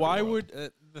criminal. Well, why underworld.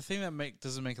 would the thing that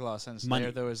doesn't make a lot of sense Money.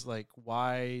 there though is like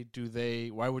why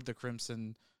would the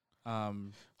Crimson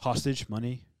hostage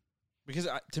money? because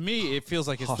to me it feels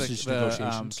like it's Hostage the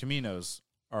negotiations. Caminos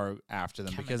are after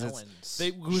them because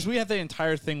Kaminoans. because we had the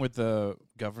entire thing with the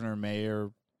governor,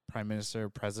 mayor, prime minister,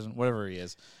 president, whatever he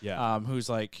is, Yeah. who's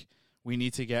like, we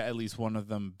need to get at least one of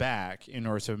them back in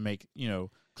order to make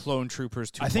clone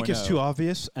troopers 2.0. I think it's too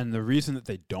obvious, and the reason that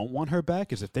they don't want her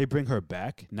back is if they bring her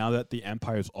back, now that the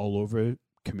Empire's all over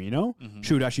Camino,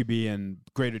 she would actually be in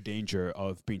greater danger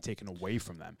of being taken away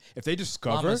from them. If they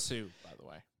discover... Lama Su, by the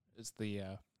way, is the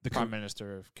prime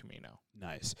minister of Camino.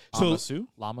 Nice. So Amasu?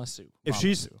 Lama Su.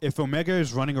 if Omega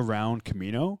is running around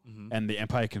Camino and the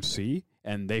Empire can see,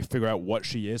 and they figure out what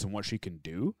she is and what she can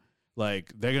do,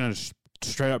 like, they're going to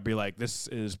straight up be like, this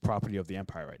is property of the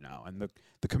Empire right now. And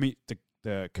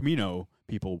the Camino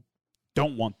people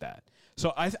don't want that.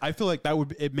 So I feel like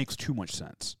it makes too much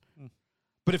sense.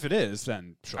 But if it is,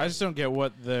 then sure. I just don't get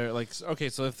what they're like. Okay,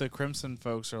 so if the Crimson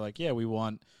folks are like, yeah, we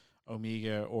want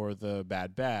Omega or the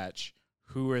Bad Batch,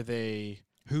 who are they?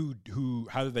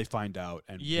 How did they find out?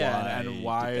 And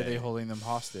why are they holding them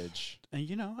hostage? And I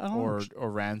don't know. Or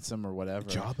ransom or whatever.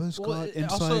 Jabba's Well, got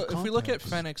inside also, if we look at contacts.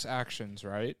 Fennec's actions,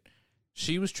 right,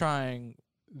 she was trying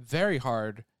very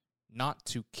hard not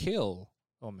to kill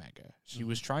Omega. She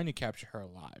was trying to capture her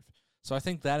alive. So I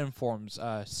think that informs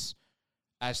us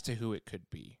as to who it could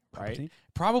be, right? Palpatine?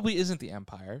 Probably isn't the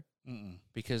Empire,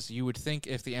 because you would think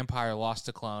if the Empire lost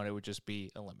a clone, it would just be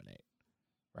eliminate,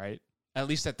 right? At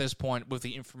least at this point, with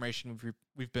the information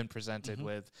we've been presented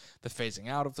with, the phasing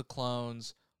out of the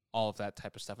clones, all of that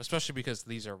type of stuff, especially because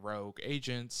these are rogue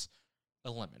agents,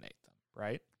 eliminate them,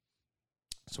 right?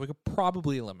 So we could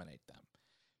probably eliminate them.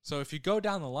 So if you go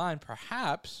down the line,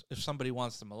 perhaps if somebody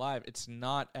wants them alive, it's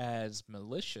not as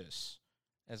malicious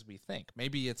as we think.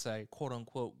 Maybe it's a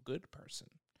quote-unquote good person.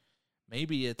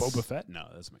 Maybe it's... Boba Fett? No,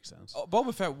 that doesn't make sense. Oh,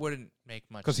 Boba Fett wouldn't make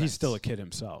much sense. Because he's still a kid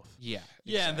himself. Yeah.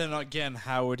 Yeah, and then again,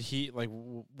 how would he, like,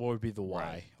 what would be the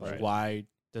why? Right. Why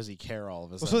does he care all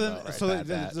of a Well, sudden? so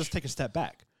then let's take a step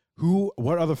back.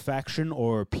 What other faction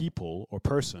or people or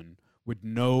person would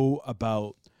know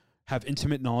about, have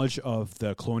intimate knowledge of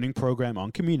the cloning program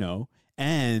on Camino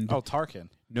and Tarkin.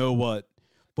 know what?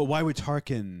 But why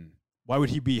would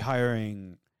he be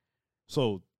hiring?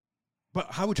 But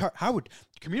how would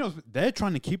Camino's? They're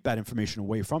trying to keep that information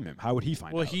away from him. How would he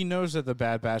find out? Well, he knows that the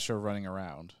Bad Batch are running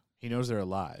around. He knows they're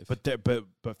alive.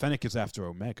 But Fennec is after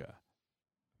Omega.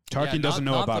 Tarkin doesn't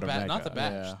know about Omega. Not the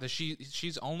Batch.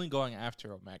 She's only going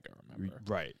after Omega, remember?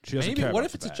 Right. She doesn't Maybe, care what about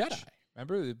if it's the a Batch. Jedi?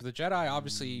 Remember, the Jedi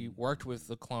obviously worked with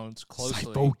the clones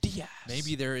closely. Sifo Dyas.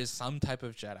 Maybe there is some type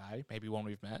of Jedi, maybe one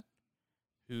we've met,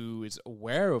 who is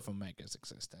aware of Omega's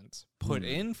existence, put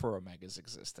in for Omega's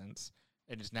existence,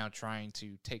 and is now trying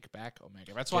to take back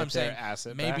Omega. That's why I'm saying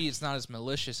maybe it's not as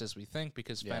malicious as we think,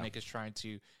 because Fennec is trying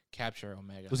to capture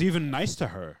Omega. Was even nice to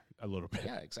her a little bit.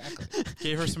 Yeah, exactly.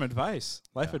 Gave her some advice,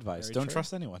 life advice. Very Don't true.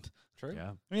 trust anyone. True.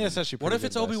 Yeah. I mean, that's actually What pretty if good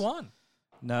it's advice. Obi-Wan?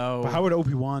 No. But how would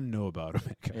Obi-Wan know about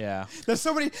Omega? Yeah. There's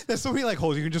so many like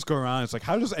holes you can just go around. It's like,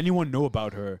 how does anyone know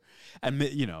about her? And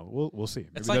we'll see.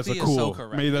 Maybe It's like that's the a cool.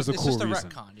 Ahsoka, Maybe that's a it's cool just a reason.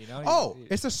 retcon, you know? Oh,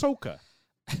 it's Ahsoka.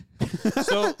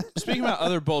 So, speaking about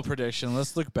other bold prediction,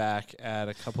 let's look back at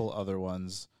a couple other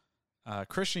ones.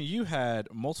 Christian, you had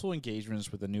multiple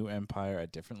engagements with the new Empire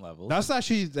at different levels.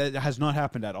 That has not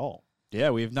happened at all.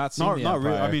 Yeah, we have not seen the Not Empire.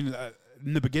 really. I mean,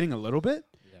 in the beginning a little bit.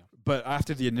 Yeah. But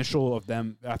after the initial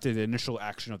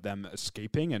action of them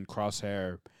escaping and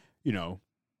Crosshair,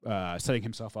 setting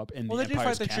himself up in Well, the they did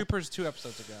Empire's fight the camp. troopers 2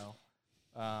 episodes ago,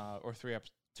 or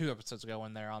 2 episodes ago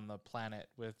when they're on the planet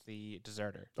with the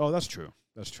deserter. Oh, that's true.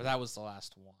 That's So true. that was the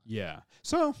last one. Yeah.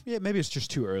 So maybe it's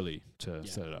just too early to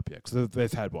set it up yet, because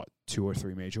they've had 2 or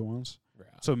 3 major ones. Yeah.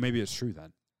 So maybe it's true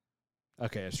then.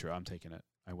 Okay, it's true. I'm taking it.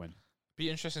 I win. Be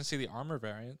interesting to see the armor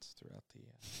variants throughout the.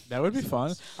 That would be fun.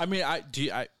 seasons. I mean,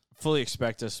 I fully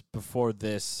expect us before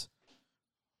this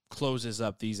closes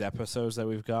up these episodes that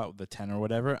we've got, the 10 or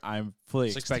whatever. I'm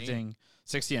fully 16. expecting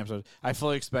 60 episodes. I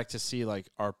fully expect to see like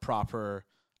our proper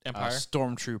Empire.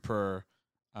 stormtrooper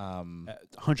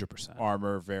 100%.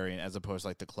 armor variant as opposed to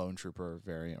like the clone trooper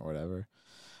variant or whatever.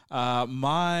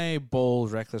 My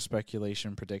bold, reckless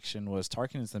speculation prediction was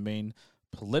Tarkin is the main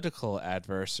political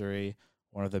adversary,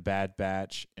 one of the Bad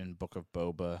Batch in Book of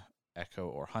Boba, Echo,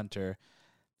 or Hunter.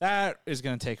 That is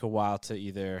going to take a while to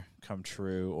either come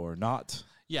true or not.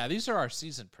 Yeah, these are our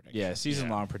season predictions. Yeah,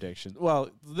 season-long predictions. Well,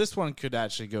 this one could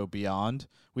actually go beyond.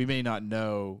 We may not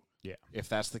know if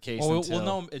that's the case Well, until... we'll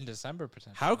know in December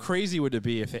potentially. How crazy would it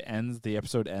be if the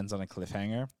episode ends on a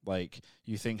cliffhanger? Like,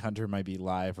 you think Hunter might be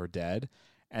live or dead,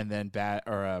 and then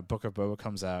Book of Boba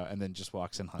comes out and then just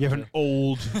walks in Hunter. You have an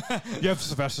old. You have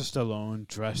Sylvester Stallone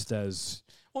dressed as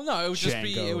Well, no, it would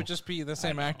Django. just be the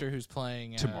same actor who's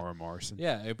playing Tamara Morrison.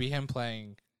 Yeah, it would be him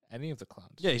playing any of the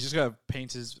clones. Yeah, he's just got to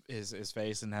paint his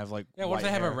face and have, like, Yeah, what if white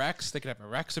they have a hair. Rex? They could have a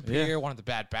Rex appear, Yeah. one of the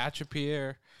Bad Batch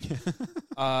appear.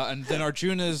 And then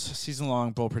Arjuna's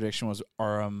season-long bold prediction was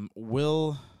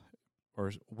will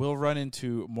run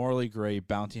into morally gray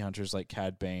bounty hunters like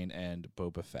Cad Bane and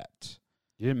Boba Fett.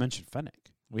 You didn't mention Fennec.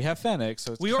 We have Fennec,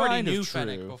 so it's We already kind of knew true.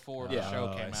 Fennec before the Yeah. show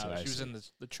Oh, came I see, out. I She was see. in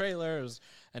the trailer. It was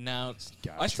announced. I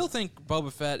Gotcha. still think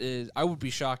Boba Fett is... I would be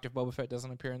shocked if Boba Fett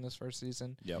doesn't appear in this first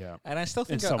season. Yep. Yeah. And I still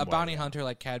think In a some way, bounty yeah. hunter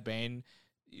like Cad Bane,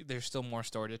 there's still more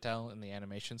story to tell in the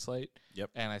animation slate.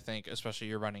 Yep. And I think, especially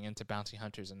you're running into bounty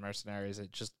hunters and mercenaries,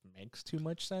 it just makes too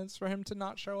much sense for him to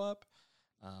not show up.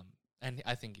 And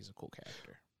I think he's a cool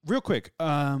character. Real quick,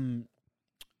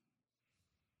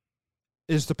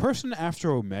 is the person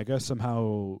after Omega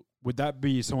somehow? Would that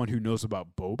be someone who knows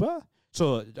about Boba?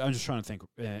 So I'm just trying to think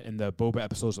in the Boba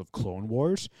episodes of Clone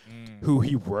Wars, who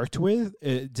he worked with.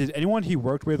 Did anyone he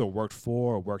worked with or worked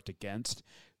for or worked against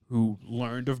who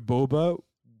learned of Boba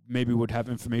maybe would have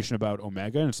information about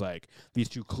Omega? And it's like these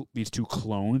two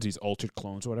clones, these altered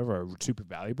clones, or whatever, are super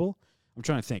valuable. I'm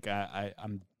trying to think.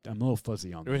 I'm a little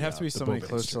fuzzy on. It would have to be the somebody Boba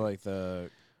close history. to like the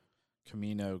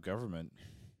Camino government,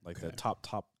 like the Okay.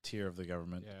 top tier of the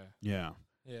government. Yeah. Yeah.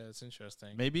 Yeah, it's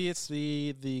interesting. Maybe it's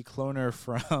the cloner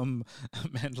from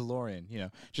Mandalorian. You know,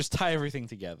 just tie everything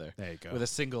together There you go. with a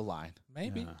single line.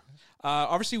 Maybe. Yeah.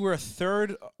 Obviously, we're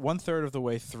 1/3 of the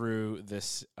way through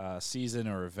this season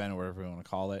or event, or whatever we want to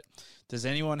call it. Does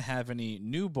anyone have any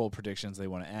new bold predictions they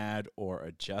want to add or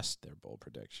adjust their bold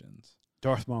predictions?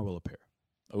 Darth Maul will appear.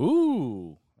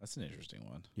 Ooh, that's an interesting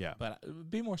one. Yeah. But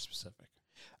be more specific.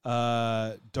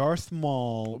 Darth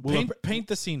Maul will Paint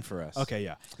the scene for us. Okay,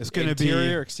 yeah. It's going to be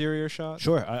Interior, exterior shot.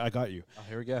 Sure, I got you. Oh,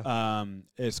 here we go.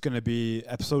 It's going to be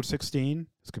episode 16.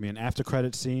 It's going to be an after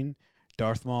credit scene.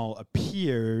 Darth Maul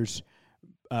appears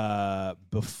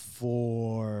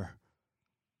before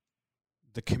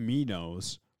the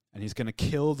Caminos, and he's going to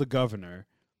kill the governor,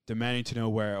 demanding to know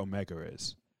where Omega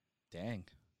is. Dang.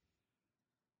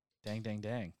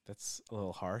 That's a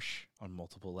little harsh on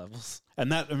multiple levels.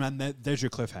 And there's your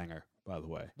cliffhanger, by the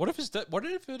way. What if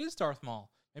it is Darth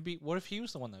Maul? Maybe what if he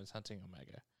was the one that was hunting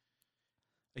Omega?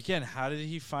 Again, how did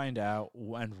he find out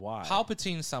and why?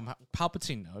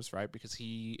 Palpatine knows, right? Because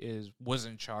he was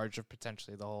in charge of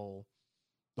potentially the whole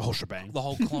shebang.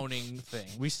 cloning thing.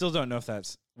 We still don't know if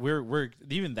that's we're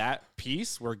even that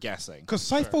piece. We're guessing. Because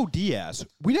Sifo Dyas,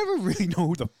 we never really know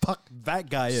who the fuck that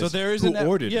guy is. So there is who an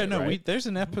ordered yeah it, no right? there's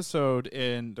an episode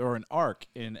or an arc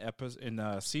in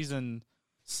season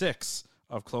 6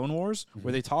 of Clone Wars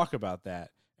where they talk about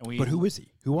that. And But who is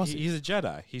he? Who was he? He's a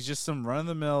Jedi. He's just some run of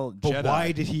the mill But Jedi.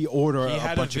 why did he order he a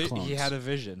had bunch of clones? He had a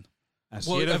vision As-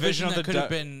 he had a vision of that the could have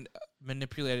du- been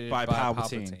manipulated by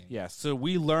Palpatine. Yeah, so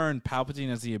we learned Palpatine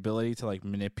has the ability to like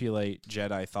manipulate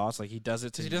Jedi thoughts. Like he does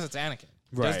it to He does it to Anakin.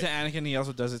 does it to Anakin. He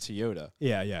also does it to Yoda,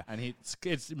 Yeah, yeah. and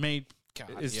it's made God,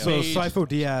 It's yeah. So made- Sifo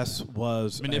Dyas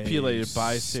was Manipulated a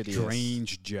by Sidious.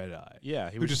 strange Jedi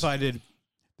yeah. He who was decided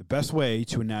the best way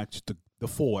to enact the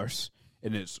Force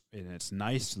in its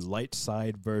nice light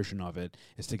side version of it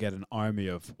is to get an army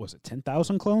of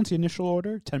 10,000 clones, the initial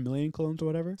order, 10 million clones or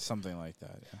whatever. something like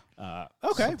that. Yeah.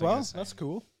 Okay, Something well insane. that's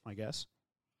cool, I guess.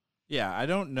 Yeah, I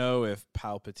don't know if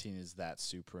Palpatine is that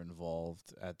super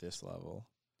involved at this level.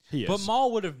 He is. But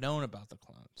Maul would have known about the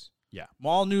clones.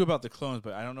 Maul knew about the clones,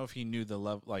 but I don't know if he knew the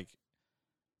level. Like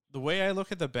the way I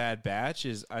look at the Bad Batch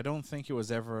is, I don't think it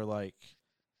was ever like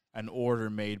an order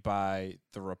made by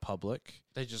the Republic.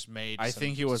 They just made. I some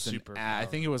think it was super. I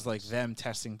think it was like them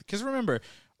testing. Because remember,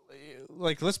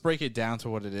 like, let's break it down to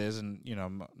what it is, and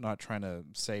I'm not trying to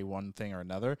say one thing or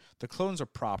another. The clones are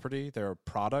property; they're a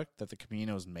product that the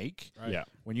Caminos make. Right. Yeah.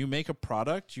 When you make a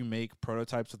product, you make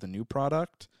prototypes of the new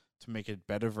product to make a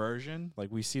better version.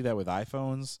 Like we see that with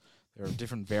iPhones. There are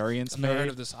different variants I've never heard made.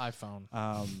 of this iPhone.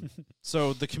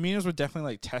 So the Caminos were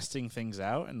definitely like testing things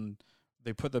out, and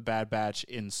they put the Bad Batch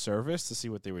in service to see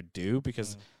what they would do,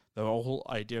 because the whole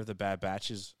idea of the Bad Batch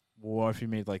is, well, if you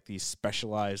made like these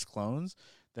specialized clones,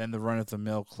 then the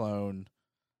run-of-the-mill clone,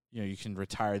 you can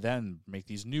retire them and make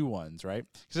these new ones, right?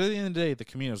 Because at the end of the day, the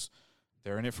Caminos,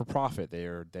 they're in it for profit. They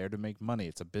are there to make money.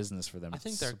 It's a business for them. I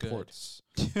think they're good.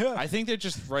 I think they're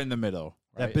just right in the middle.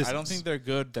 That Right? I don't business. think they're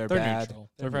good. They're They're bad. neutral.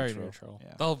 They're very neutral.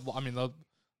 Yeah.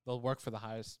 They'll work for the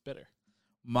highest bidder.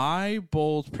 My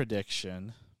bold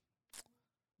prediction,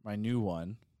 my new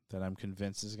one that I'm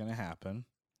convinced is going to happen,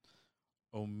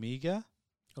 Omega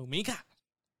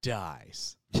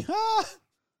dies.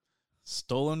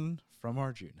 Stolen from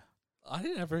Arjuna. I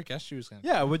didn't ever guess she was gonna.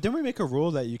 Yeah, well, didn't we make a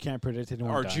rule that you can't predict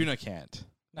anyone Arjuna can't.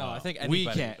 No, I think We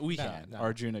anybody. can't. We No, can. no.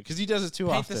 Arjuna, because he does it too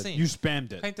Paint often. the scene. You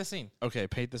spammed it. Paint the scene. Okay,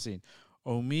 paint the scene.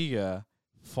 Omega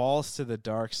falls to the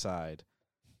dark side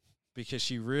because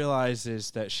she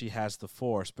realizes that she has the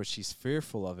Force, but she's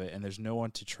fearful of it, and there's no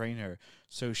one to train her.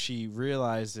 So she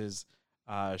realizes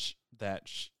that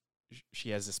she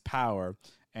has this power,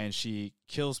 and she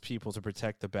kills people to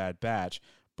protect the Bad Batch,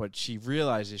 but she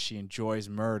realizes she enjoys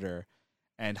murder,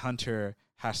 and Hunter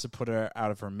has to put her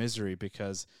out of her misery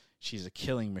because she's a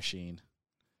killing machine.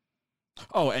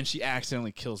 Oh, and she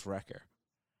accidentally kills Wrecker.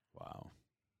 Wow.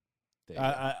 There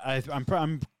you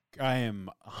go. I am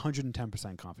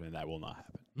 110% confident that will not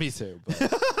happen. Me too.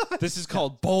 But this is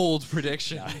called bold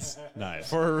predictions Nice.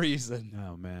 for a reason.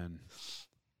 Oh man.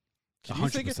 Could you,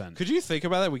 100%. could you think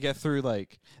about that? We get through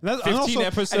like And 15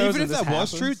 episodes And even and if this that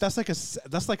was true, happens?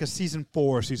 that's like a season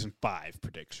 4, season 5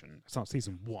 prediction. It's not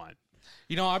season 1.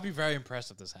 I'd be very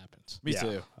impressed if this happens. me Yeah.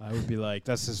 too. I would be like,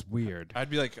 this is weird. I'd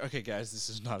be like, okay, guys, this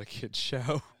is not a kid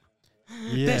show.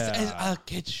 This is a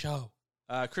kid's show.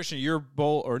 Christian, your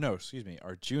bold, or no, excuse me,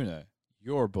 Arjuna,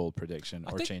 your bold prediction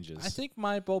or I think, changes. I think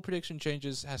my bold prediction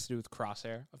changes has to do with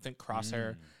Crosshair. I think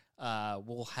Crosshair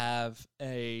will have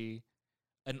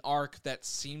an arc that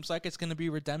seems like it's going to be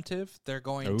redemptive. They're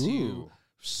going to Ooh.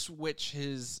 switch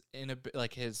his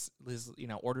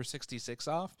Order 66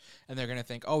 off, and they're going to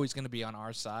think, oh, he's going to be on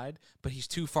our side, but he's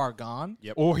too far gone.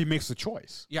 Yep. Or he makes the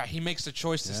choice. Yeah, he makes the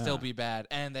choice to still Yeah. be bad,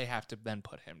 and they have to then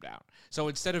put him down. So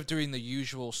instead of doing the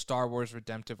usual Star Wars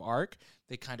redemptive arc,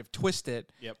 they kind of twist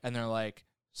it, Yep. and they're like,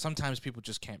 sometimes people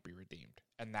just can't be redeemed,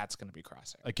 and that's going to be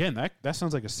Crosshair. Again, that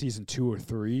sounds like a season 2 or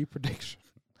 3 prediction.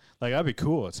 Like, that'd be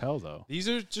cool as hell, though. These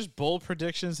are just bold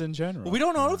predictions in general. Well, we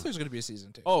don't know if there's going to be a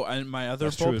season 2. Oh, and my other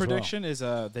That's true bold as well. prediction is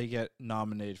they get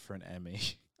nominated for an Emmy.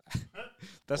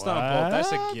 That's not a bold.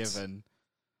 That's a What? given.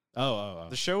 Oh.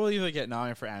 The show will either get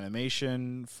nominated for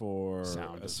animation, for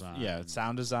Sound design. yeah,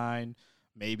 sound design,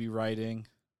 maybe writing.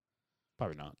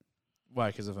 Probably not. Why?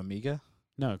 Because of Amiga?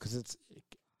 No, because it's...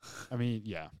 I mean,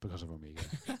 yeah, because of Omega.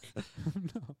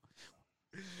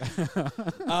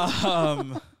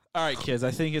 All right, kids.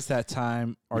 I think it's that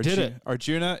time. We did it.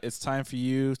 Arjuna, it's time for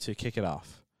you to kick it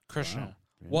off. Krishna, Wow.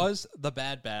 Yeah. was The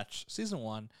Bad Batch, Season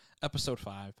 1, Episode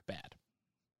 5, bad?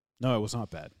 No, it was not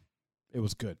bad. It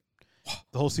was good.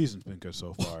 The whole season's been good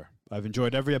so far. I've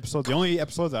enjoyed every episode. The only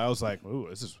episode that I was like, "Ooh,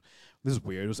 this is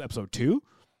weird," was episode 2.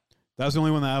 That was the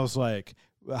only one that I was like,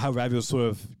 how Ravi was sort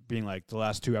of being like, the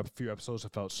last few episodes I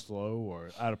felt slow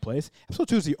or out of place. Episode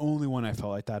 2 is the only one I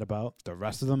felt like that about. The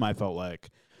rest of them, I felt like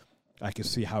I could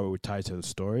see how it would tie to the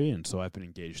story, and so I've been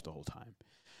engaged the whole time.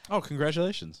 Oh,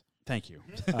 congratulations. Thank you.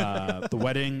 The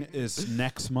wedding is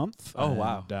next month. Oh,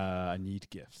 wow. And, I need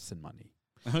gifts and money.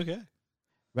 Okay.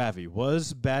 Ravi,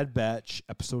 was Bad Batch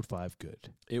episode 5 good?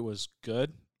 It was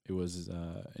good. It was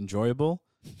enjoyable.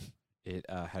 It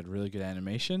had really good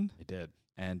animation It did.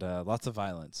 and lots of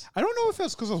violence. I don't know if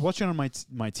that's because I was watching on my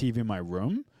TV in my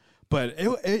room, but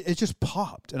it just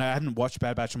popped, and I hadn't watched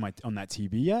Bad Batch on that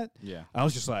TV yet. Yeah. I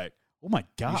was just like, oh my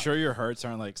god! You sure your hertz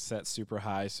aren't like set super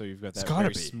high, so you've got It's that gotta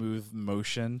very be. smooth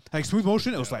motion? Like smooth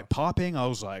motion, it was like popping. I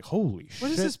was like, holy shit!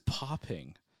 What is this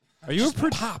popping? Are you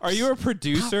a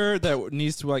producer that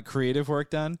needs to like creative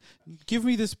work done? Give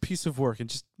me this piece of work and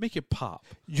just make it pop.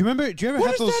 Do you ever What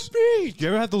have does those? that mean? Do you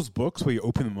ever have those books where you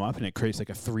open them up and it creates like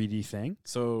a 3D thing?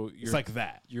 So It's like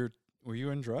that. were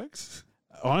you on drugs?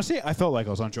 Honestly, I felt like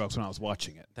I was on drugs when I was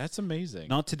watching it. That's amazing.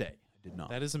 Not today. I did not.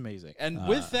 That is amazing. And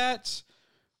with that,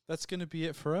 that's gonna be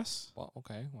it for us. Well,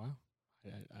 okay, wow.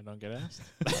 I don't get asked.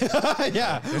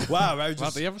 Yeah. Wow. I was About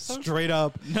just the episode? straight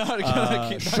up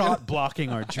shot blocking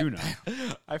Arjuna.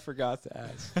 I forgot to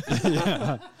ask.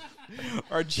 Yeah.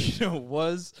 Arjuna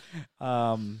was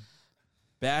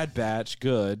Bad Batch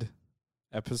good,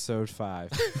 episode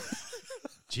 5.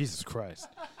 Jesus Christ.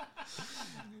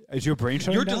 Is your brain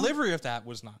shutting Your down? delivery of that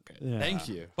was not good. Yeah. Thank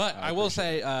you. But I will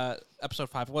say, episode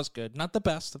 5 was good. Not the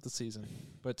best of the season,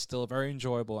 but still a very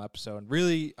enjoyable episode.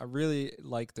 I really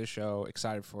like the show.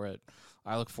 Excited for it.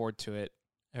 I look forward to it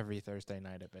every Thursday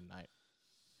night at midnight.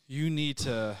 You need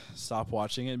to stop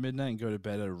watching at midnight and go to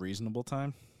bed at a reasonable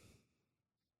time.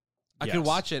 I Yes. could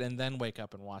watch it and then wake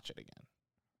up and watch it again.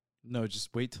 No, just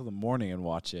wait till the morning and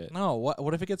watch it. No,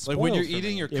 what if it gets Like spoiled when you're for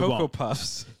eating me? your It Cocoa won't.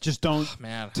 Puffs. Just don't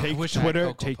Man, I take wish I had Twitter.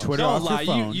 Cocoa Take Puffs. Twitter Don't off lie.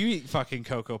 your phone. You eat fucking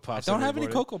Cocoa I Puffs. don't every have any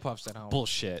morning. Cocoa Puffs at home.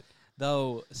 Bullshit.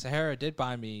 Though Sahara did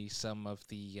buy me some of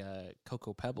the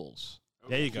Cocoa Pebbles,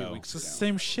 There you go. It's the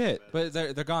same shit. but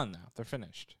they're gone now. They're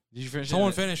finished. Did you finish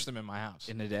Someone it finished them in my house.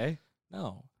 in a day?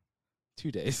 No,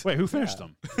 2 days. Wait, who finished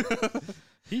them?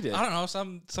 He did. I don't know.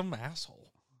 Some asshole.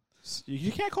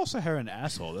 You can't call Sahara an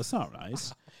asshole. That's not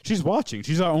nice. She's watching.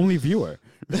 She's our only viewer.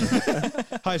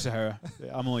 Hi, Sahara.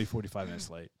 I'm only 45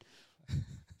 minutes late.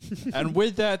 And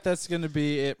with that, that's going to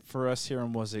be it for us here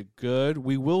on Was It Good?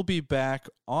 We will be back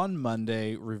on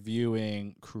Monday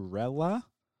reviewing Cruella.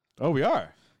 Oh, we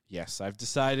are. Yes, I've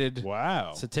decided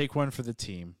Wow. to take one for the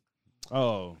team.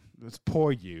 Oh, it's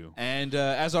poor you. And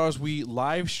as always, we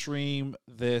live stream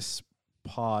this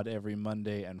pod every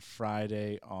Monday and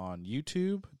Friday on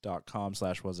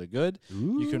youtube.com/wasitgood.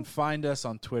 You can find us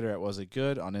on Twitter at Was It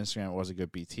Good, on Instagram at Was It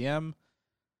Good BTM.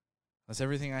 That's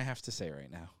everything I have to say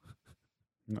right now.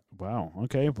 Wow.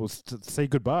 Okay. Well, say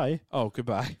goodbye. Oh,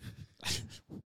 goodbye.